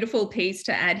there's a beautiful piece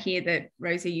to add here that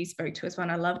Rosie, you spoke to as well.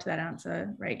 I loved that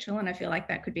answer, Rachel, and I feel like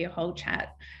that could be a whole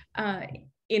chat on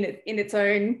its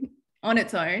own.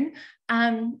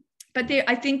 But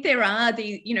I think there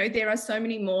are so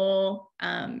many more,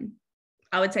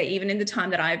 I would say even in the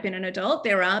time that I've been an adult,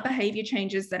 there are behavior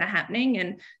changes that are happening,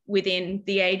 and within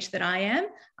the age that I am.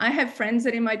 I have friends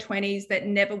that in my 20s that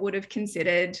never would have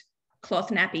considered cloth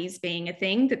nappies being a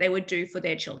thing that they would do for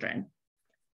their children.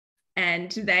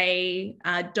 And they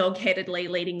are dog-headedly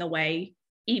leading the way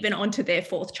even onto their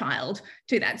fourth child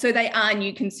to that. So they are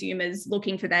new consumers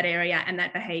looking for that area and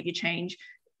that behavior change.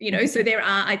 So there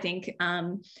are, I think,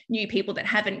 new people that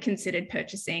haven't considered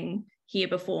purchasing here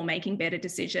before, making better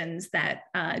decisions that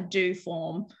do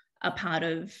form a part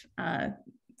of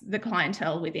the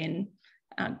clientele within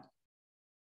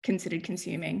considered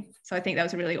consuming. So I think that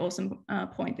was a really awesome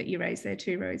point that you raised there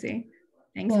too, Rosie.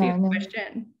 Thanks for your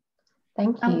question.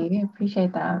 Thank you.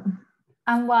 Appreciate that.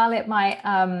 And while it might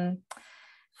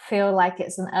feel like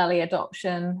it's an early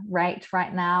adoption rate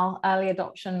right now. Early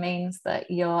adoption means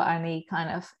that you're only kind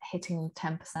of hitting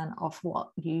 10% of what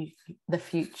the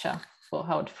future will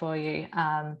hold for you.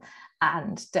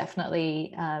 And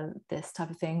definitely this type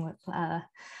of thing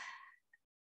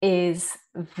is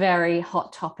very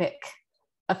hot topic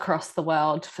across the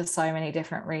world for so many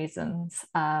different reasons.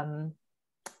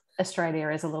 Australia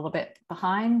is a little bit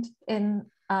behind in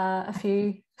a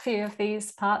few of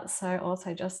these parts, so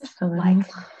also just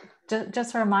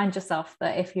just remind yourself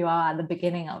that if you are at the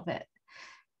beginning of it,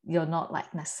 you're not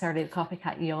like necessarily the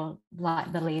copycat, you're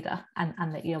like the leader,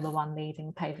 and that you're the one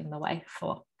leading, paving the way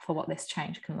for what this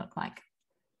change can look like.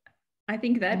 I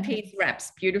think that piece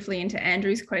wraps beautifully into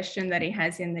Andrew's question that he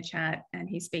has in the chat, and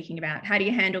he's speaking about how do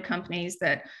you handle companies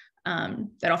that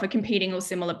offer competing or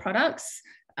similar products,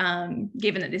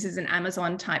 given that this is an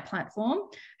Amazon type platform.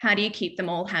 How do you keep them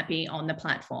all happy on the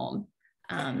platform?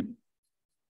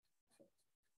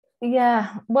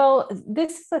 Yeah, well,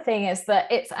 this is the thing, is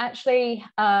that it's actually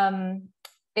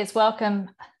it's welcome.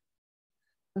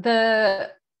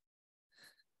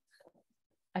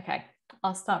 Okay,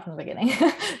 I'll start from the beginning.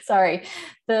 Sorry.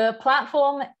 The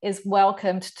platform is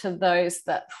welcomed to those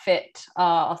that fit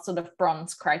our sort of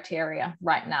bronze criteria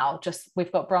right now. Just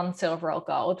we've got bronze, silver, or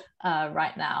gold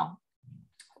right now,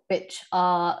 which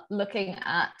are looking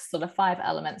at sort of 5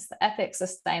 elements: the ethics,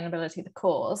 sustainability, the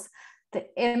cause, the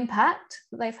impact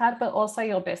that they've had, but also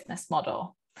your business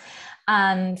model.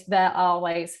 And there are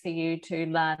ways for you to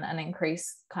learn and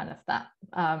increase kind of that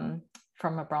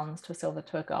from a bronze to a silver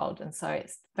to a gold. And so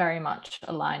it's very much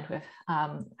aligned with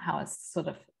how I was sort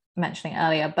of mentioning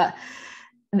earlier. But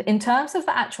in terms of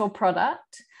the actual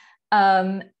product,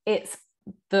 it's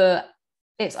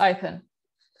open.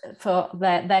 For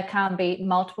there can be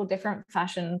multiple different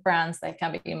fashion brands, there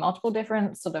can be multiple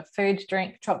different sort of food,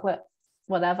 drink, chocolate,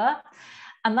 whatever.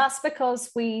 And that's because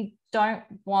we don't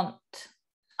want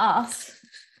us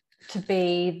to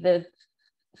be the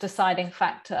deciding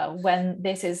factor when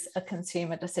this is a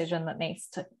consumer decision that needs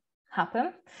to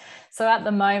happen. So at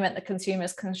the moment, the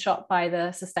consumers can shop by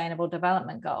the Sustainable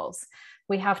Development Goals.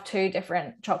 We have 2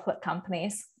 different chocolate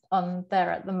companies on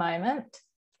there at the moment.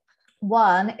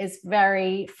 One is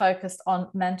very focused on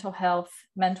mental health,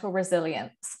 mental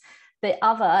resilience. The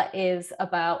other is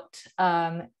about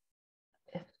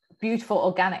beautiful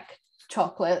organic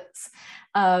chocolates,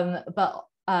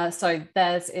 so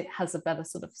it has a better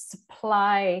sort of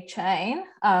supply chain,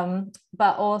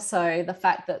 but also the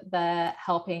fact that they're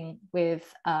helping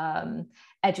with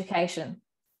education.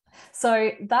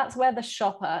 So that's where the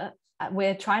shopper,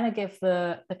 we're trying to give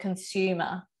the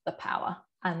consumer the power.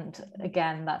 And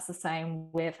again, that's the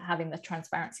same with having the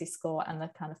transparency score and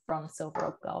the kind of bronze, silver,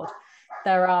 or gold.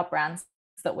 There are brands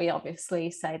that we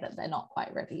obviously say that they're not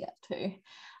quite ready yet to.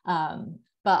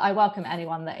 But I welcome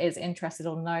anyone that is interested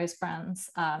or knows brands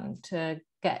to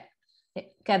get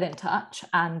in touch,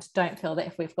 and don't feel that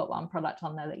if we've got one product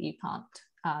on there that you can't,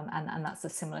 and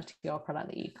that's similar to your product,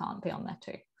 that you can't be on there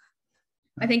too.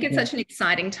 I think it's such an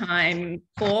exciting time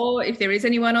for, if there is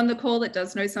anyone on the call that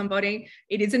does know somebody,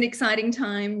 it is an exciting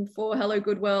time for Hello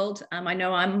Good World. I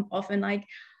know I'm often like,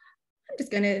 I'm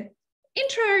just going to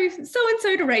intro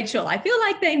so-and-so to Rachel. I feel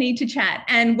like they need to chat.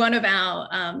 And one of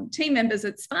our team members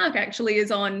at Spark actually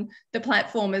is on the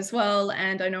platform as well.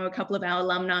 And I know a couple of our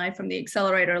alumni from the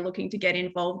accelerator are looking to get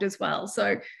involved as well.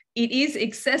 So it is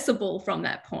accessible from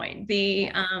that point.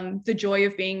 The joy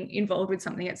of being involved with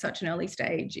something at such an early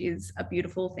stage is a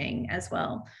beautiful thing as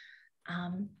well.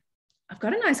 I've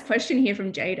got a nice question here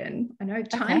from Jaden. I know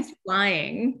time's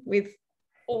flying with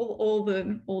all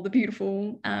the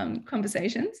beautiful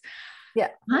conversations. Yeah.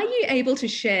 Are you able to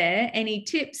share any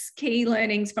tips, key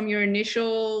learnings from your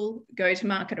initial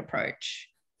go-to-market approach,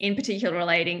 in particular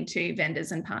relating to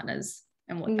vendors and partners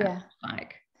and what that looks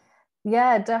like?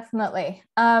 Yeah, definitely.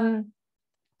 So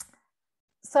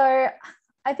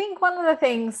I think one of the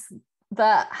things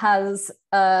that has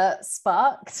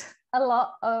sparked a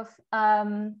lot of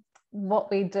what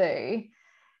we do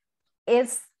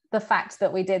is the fact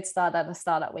that we did start at a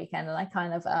startup weekend, and I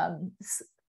kind of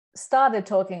started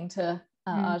talking to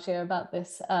Asja about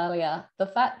this earlier. The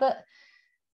fact that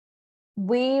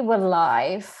we were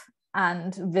live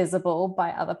and visible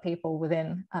by other people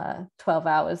within 12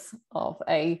 hours of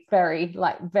a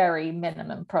very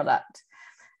minimum product.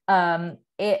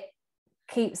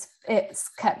 It's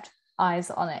kept eyes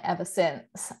on it ever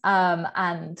since.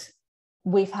 And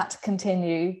we've had to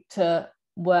continue to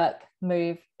work,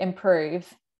 move,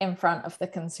 improve in front of the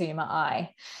consumer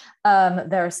eye.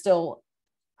 There are still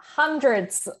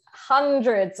hundreds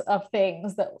of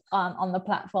things that aren't on the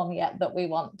platform yet that we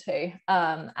want to.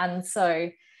 And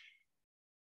so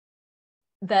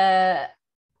I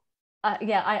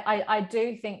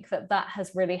do think that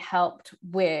has really helped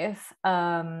with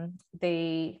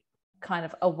the kind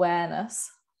of awareness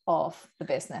of the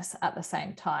business at the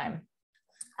same time,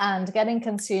 and getting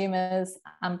consumers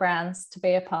and brands to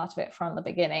be a part of it from the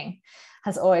beginning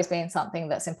has always been something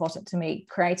that's important to me,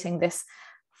 creating this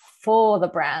for the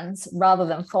brands rather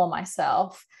than for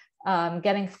myself.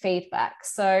 Getting feedback.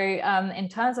 So in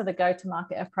terms of the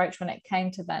go-to-market approach, when it came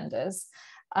to vendors,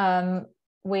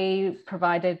 we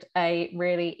provided a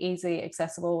really easy,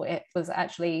 accessible, it was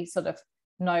actually sort of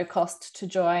no cost to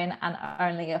join and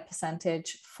only a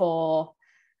percentage for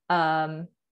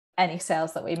any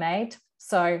sales that we made.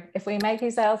 So if we make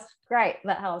these sales, great,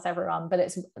 that helps everyone, but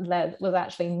there was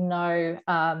actually no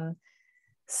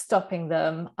stopping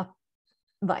them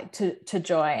to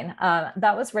join.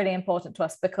 That was really important to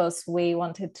us because we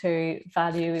wanted to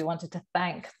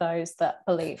thank those that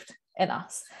believed in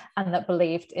us and that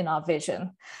believed in our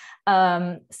vision.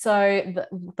 So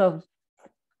the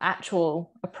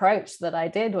actual approach that I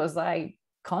did was I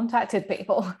contacted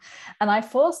people and I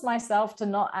forced myself to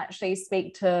not actually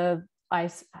speak to, I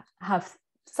have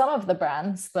some of the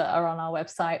brands that are on our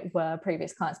website were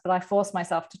previous clients, but I forced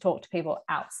myself to talk to people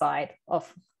outside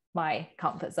of my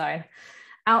comfort zone,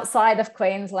 outside of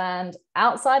Queensland,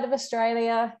 outside of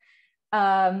Australia,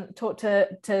 talk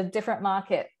to different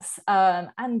markets,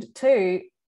 and two,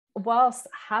 whilst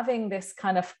having this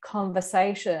kind of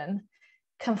conversation,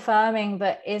 confirming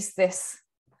that is this,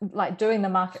 like doing the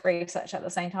market research at the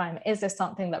same time, is this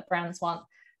something that brands want?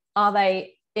 Are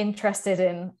they interested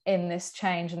in this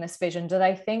change and this vision? Do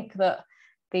they think that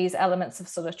these elements of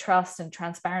sort of trust and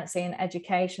transparency and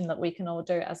education that we can all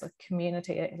do as a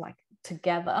community, like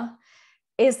together,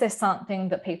 is this something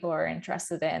that people are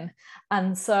interested in?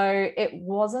 And so it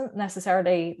wasn't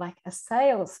necessarily like a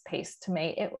sales piece to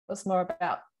me. It was more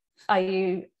about, are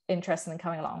you interested in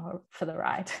coming along for the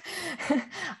ride?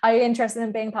 Are you interested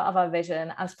in being part of our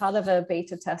vision? As part of a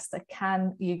beta tester,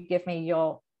 can you give me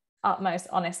your utmost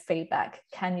honest feedback?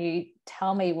 Can you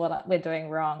tell me what we're doing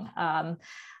wrong?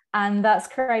 And that's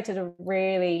created a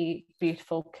really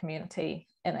beautiful community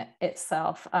in it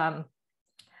itself.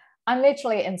 I'm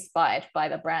literally inspired by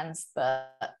the brands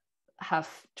that have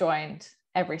joined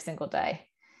every single day.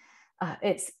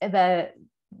 It's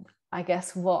I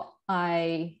guess what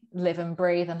I live and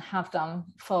breathe and have done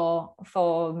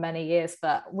for many years,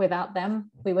 but without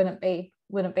them, we wouldn't be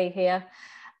here.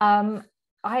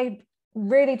 I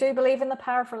really do believe in the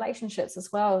power of relationships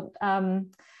as well.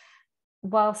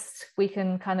 Whilst we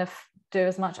can kind of do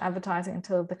as much advertising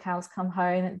until the cows come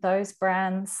home, those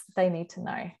brands, they need to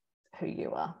know who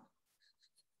you are.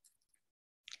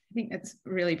 I think that's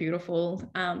really beautiful.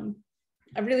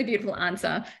 A really beautiful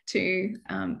answer to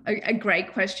a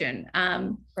great question.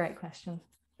 Great question.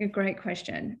 A great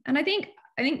question. And I think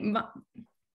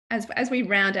as we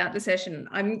round out the session,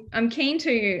 I'm keen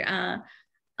to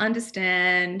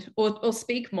understand or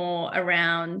speak more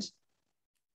around,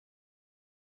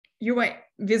 you were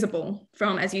visible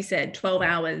from, as you said, 12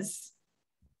 hours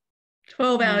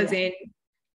in,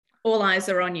 all eyes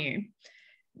are on you.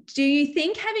 Do you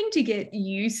think having to get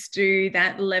used to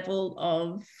that level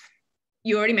of,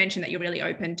 you already mentioned that you're really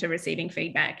open to receiving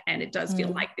feedback, and it does feel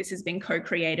like this has been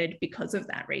co-created because of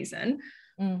that reason.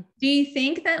 Do you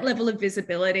think that level of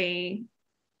visibility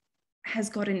has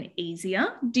gotten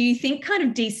easier? Do you think kind of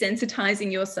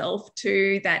desensitizing yourself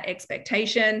to that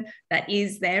expectation that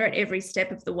is there at every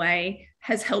step of the way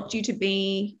has helped you to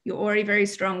be, you're already very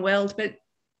strong-willed, but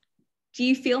do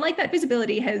you feel like that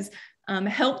visibility has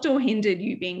helped or hindered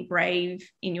you being brave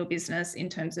in your business in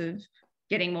terms of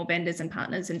getting more vendors and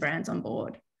partners and brands on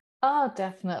board? Oh,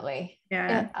 definitely.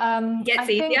 Yeah. It gets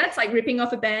easier. It's like ripping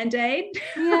off a Band-Aid.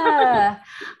 Yeah.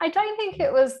 I don't think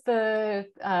it was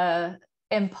the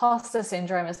imposter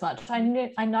syndrome as much. I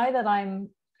know that I'm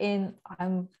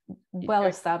well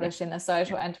established in the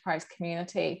social enterprise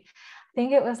community. I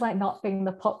think it was like not being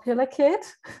the popular kid.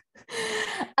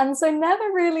 And so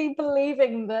never really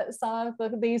believing that some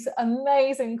of these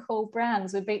amazing cool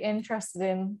brands would be interested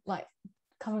in like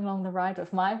coming along the ride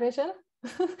with my vision.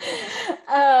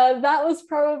 That was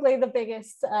probably the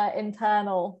biggest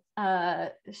internal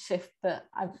shift that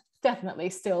I'm definitely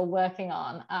still working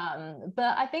on.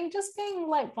 But I think just being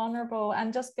like vulnerable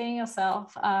and just being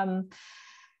yourself,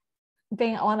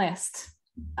 being honest,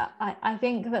 I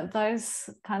think that those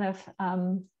kind of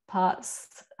parts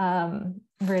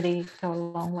really go a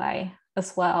long way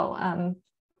as well. I'm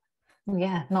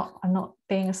not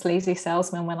being a sleazy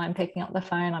salesman when I'm picking up the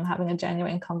phone. I'm having a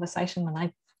genuine conversation when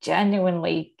I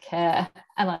genuinely care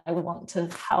and I want to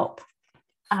help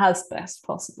as best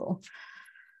possible.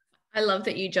 I love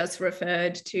that you just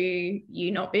referred to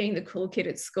you not being the cool kid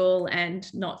at school,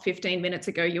 and not 15 minutes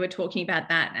ago you were talking about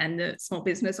that and the small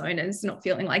business owners not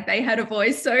feeling like they had a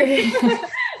voice. So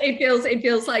it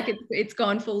feels like it's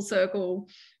gone full circle.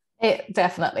 It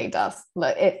definitely does.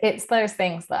 Look, it's those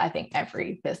things that I think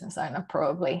every business owner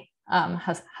probably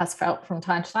has felt from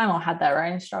time to time, or had their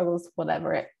own struggles,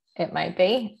 whatever it may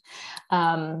be.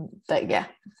 But yeah,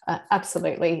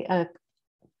 absolutely.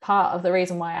 Part of the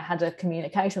reason why I had a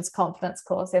communications confidence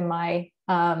course in my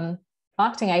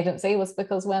marketing agency was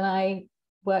because when I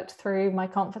worked through my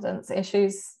confidence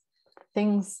issues,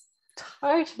 things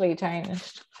totally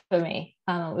changed for me.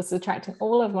 And I was attracting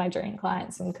all of my dream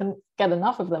clients and couldn't get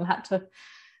enough of them, had to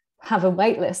have a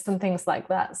wait list and things like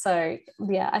that. So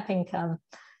yeah, I think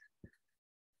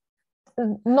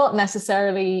not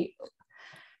necessarily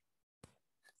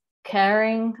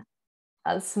caring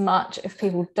as much if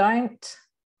people don't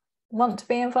want to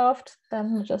be involved,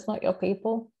 then they're just not your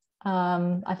people.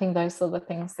 I think those are the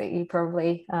things that you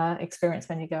probably experience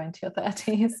when you go into your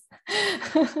 30s.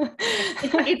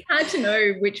 It's hard to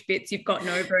know which bits you've gotten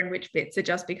over and which bits are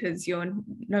just because you're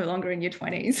no longer in your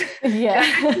 20s. Yeah.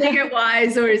 Actually get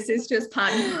wise, or is this just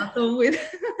part and parcel with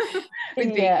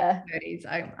being Yeah. in your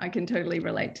 30s? I can totally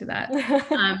relate to that.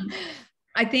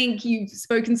 I think you've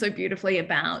spoken so beautifully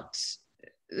about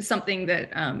something that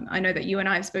I know that you and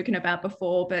I have spoken about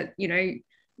before, but you know,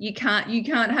 you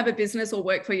can't have a business or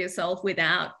work for yourself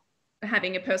without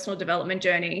having a personal development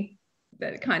journey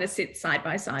that kind of sits side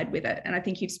by side with it. And I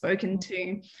think you've spoken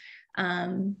to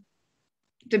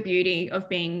the beauty of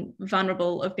being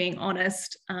vulnerable, of being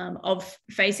honest, of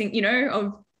facing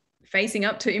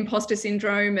up to imposter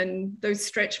syndrome and those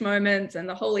stretch moments and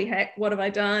the holy heck, what have I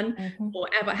done? Or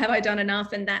have I done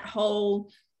enough? And that whole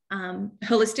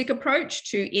holistic approach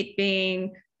to it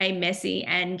being a messy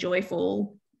and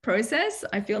joyful process.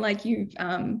 I feel like you've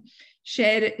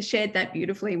shared that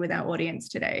beautifully with our audience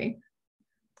today.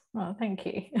 Oh, thank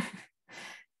you.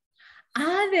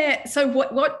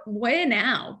 Where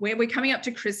now? Where we're coming up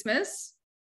to Christmas,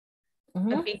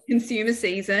 a big consumer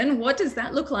season. What does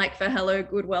that look like for Hello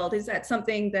Good World? Is that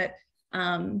something that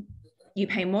you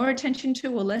pay more attention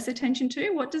to or less attention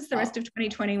to? What does the rest of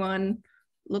 2021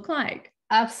 look like?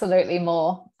 Absolutely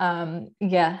more.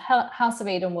 Yeah, House of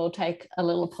Eden will take a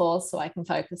little pause so I can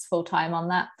focus full time on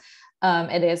that.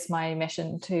 It is my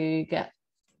mission to get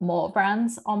more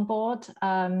brands on board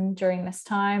during this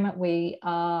time. We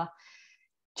are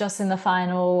just in the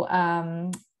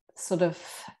final sort of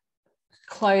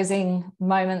closing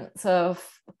moments of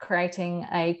creating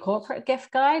a corporate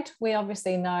gift guide. We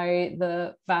obviously know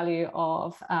the value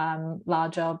of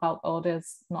larger bulk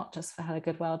orders, not just for Hello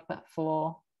Good World, but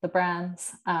for the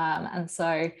brands. And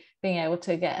so being able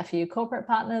to get a few corporate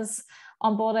partners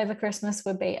on board over Christmas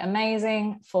would be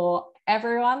amazing for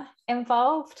everyone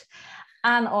involved.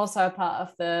 And also a part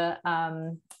of the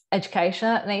education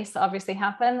that needs to obviously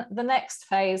happen. The next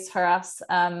phase for us,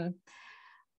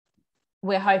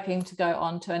 we're hoping to go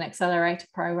on to an accelerator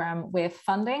program with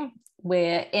funding.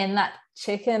 We're in that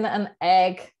chicken and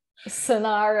egg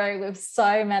scenario with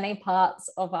so many parts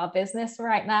of our business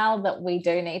right now that we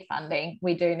do need funding.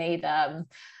 We do need a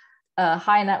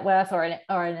high net worth or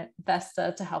an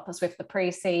investor to help us with the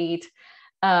pre-seed.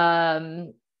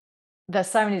 There's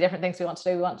so many different things we want to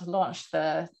do. We want to launch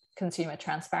the consumer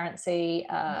transparency.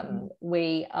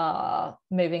 We are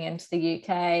moving into the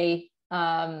UK.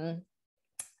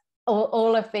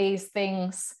 All of these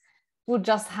things will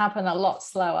just happen a lot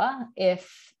slower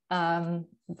if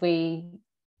we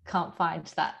can't find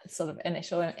that sort of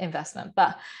initial investment.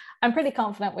 But I'm pretty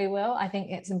confident we will. I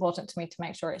think it's important to me to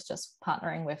make sure it's just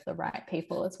partnering with the right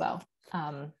people as well.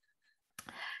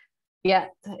 Yeah,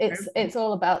 it's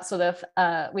all about sort of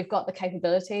we've got the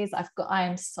capabilities. I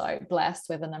am so blessed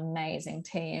with an amazing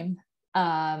team,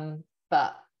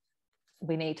 but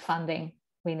we need funding.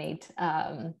 We need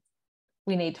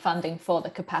funding for the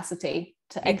capacity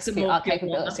to execute our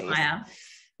capabilities.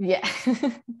 Yeah.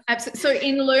 Absolutely. So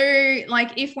in lieu,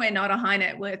 like if we're not a high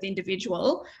net worth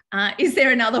individual, is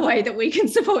there another way that we can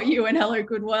support you and Hello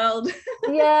Good World?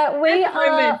 Yeah, we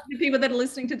are. The people that are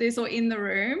listening to this or in the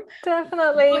room.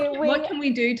 Definitely. What can we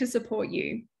do to support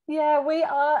you? Yeah, we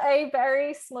are a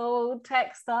very small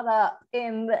tech startup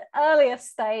in the earliest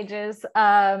stages.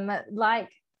 Like,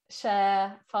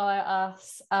 share, follow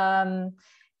us.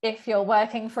 If you're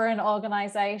working for an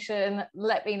organization,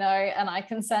 let me know and I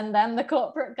can send them the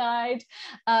corporate guide.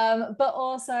 But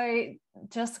also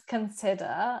just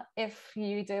consider, if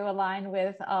you do align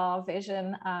with our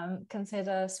vision,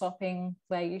 consider swapping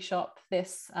where you shop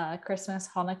this Christmas,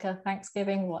 Hanukkah,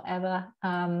 Thanksgiving, whatever.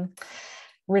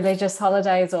 religious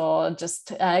holidays or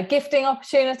just gifting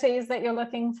opportunities that you're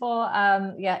looking for,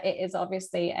 yeah, it is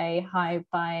obviously a high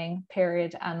buying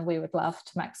period, and we would love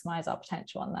to maximize our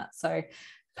potential on that. So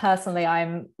personally,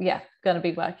 I'm going to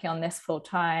be working on this full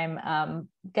time,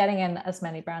 getting in as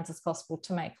many brands as possible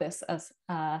to make this as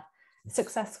a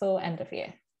successful end of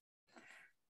year.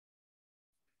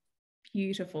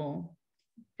 Beautiful.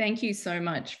 Thank you so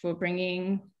much for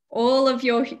bringing all of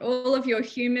your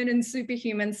human and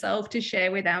superhuman self to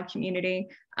share with our community.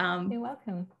 You're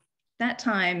welcome. That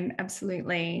time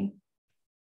absolutely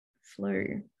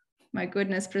flew. My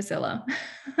goodness, Priscilla.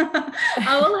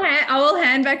 I will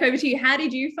hand back over to you. How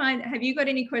did you find? Have you got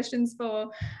any questions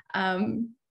for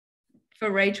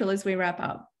Rachel as we wrap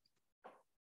up?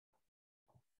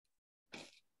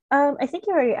 I think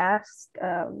you already asked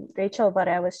Rachel, but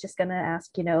I was just gonna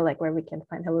ask, like where we can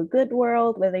find Hello Good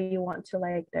World, whether you want to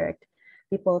like direct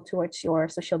people towards your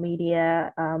social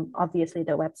media, obviously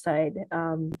the website.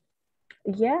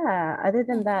 Yeah, other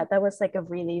than that, that was like a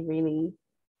really, really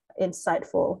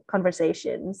insightful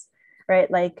conversations, right?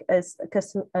 Like as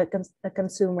a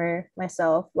consumer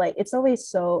myself, like it's always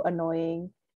so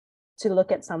annoying to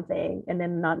look at something and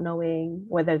then not knowing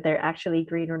whether they're actually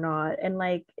green or not. And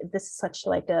like this is such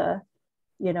like a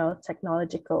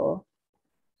technological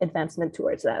advancement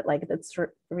towards that. Like that's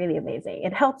really amazing.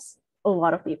 It helps a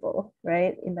lot of people,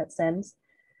 right, in that sense.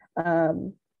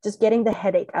 Just getting the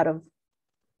headache out of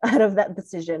that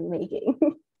decision making.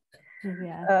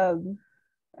 Yeah.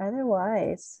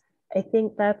 Otherwise I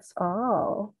think that's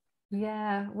all.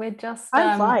 Yeah, we're just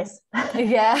time flies.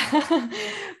 Yeah.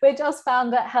 We're just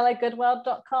found at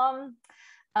hellogoodworld.com.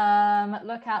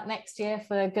 Look out next year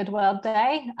for Good World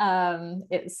Day.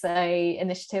 It's a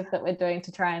initiative that we're doing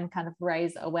to try and kind of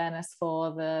raise awareness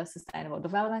for the Sustainable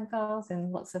Development Goals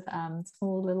in lots of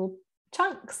small little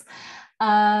chunks.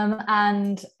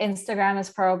 And Instagram is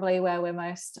probably where we're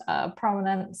most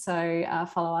prominent. So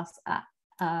follow us at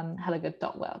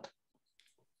hellogood.world.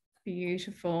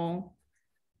 Beautiful.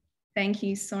 Thank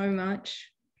you so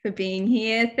much for being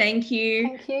here. Thank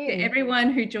you to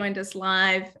everyone who joined us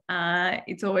live.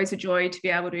 It's always a joy to be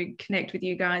able to connect with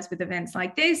you guys with events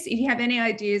like this. If you have any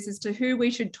ideas as to who we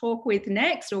should talk with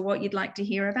next or what you'd like to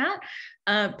hear about,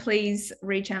 please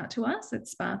reach out to us at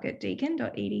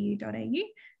spark@deakin.edu.au.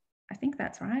 I think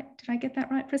that's right. Did I get that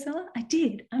right, Priscilla? I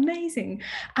did. Amazing.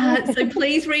 So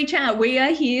please reach out. We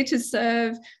are here to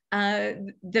serve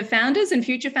the founders and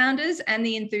future founders and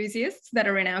the enthusiasts that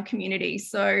are in our community.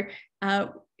 So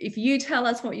if you tell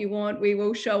us what you want, we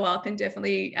will show up and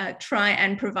definitely try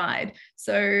and provide.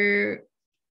 So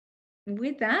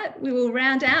with that, we will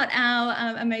round out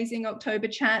our amazing October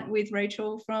chat with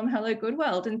Rachel from Hello Good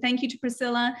World. And thank you to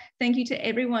Priscilla. Thank you to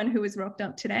everyone who has rocked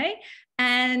up today.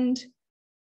 And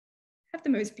have the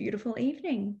most beautiful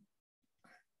evening.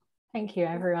 Thank you,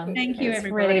 everyone. Thank you, everybody.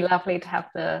 It's really lovely to have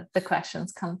the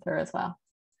questions come through as well.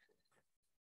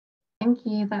 Thank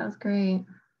you. That was great.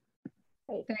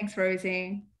 Thanks,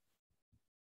 Rosie.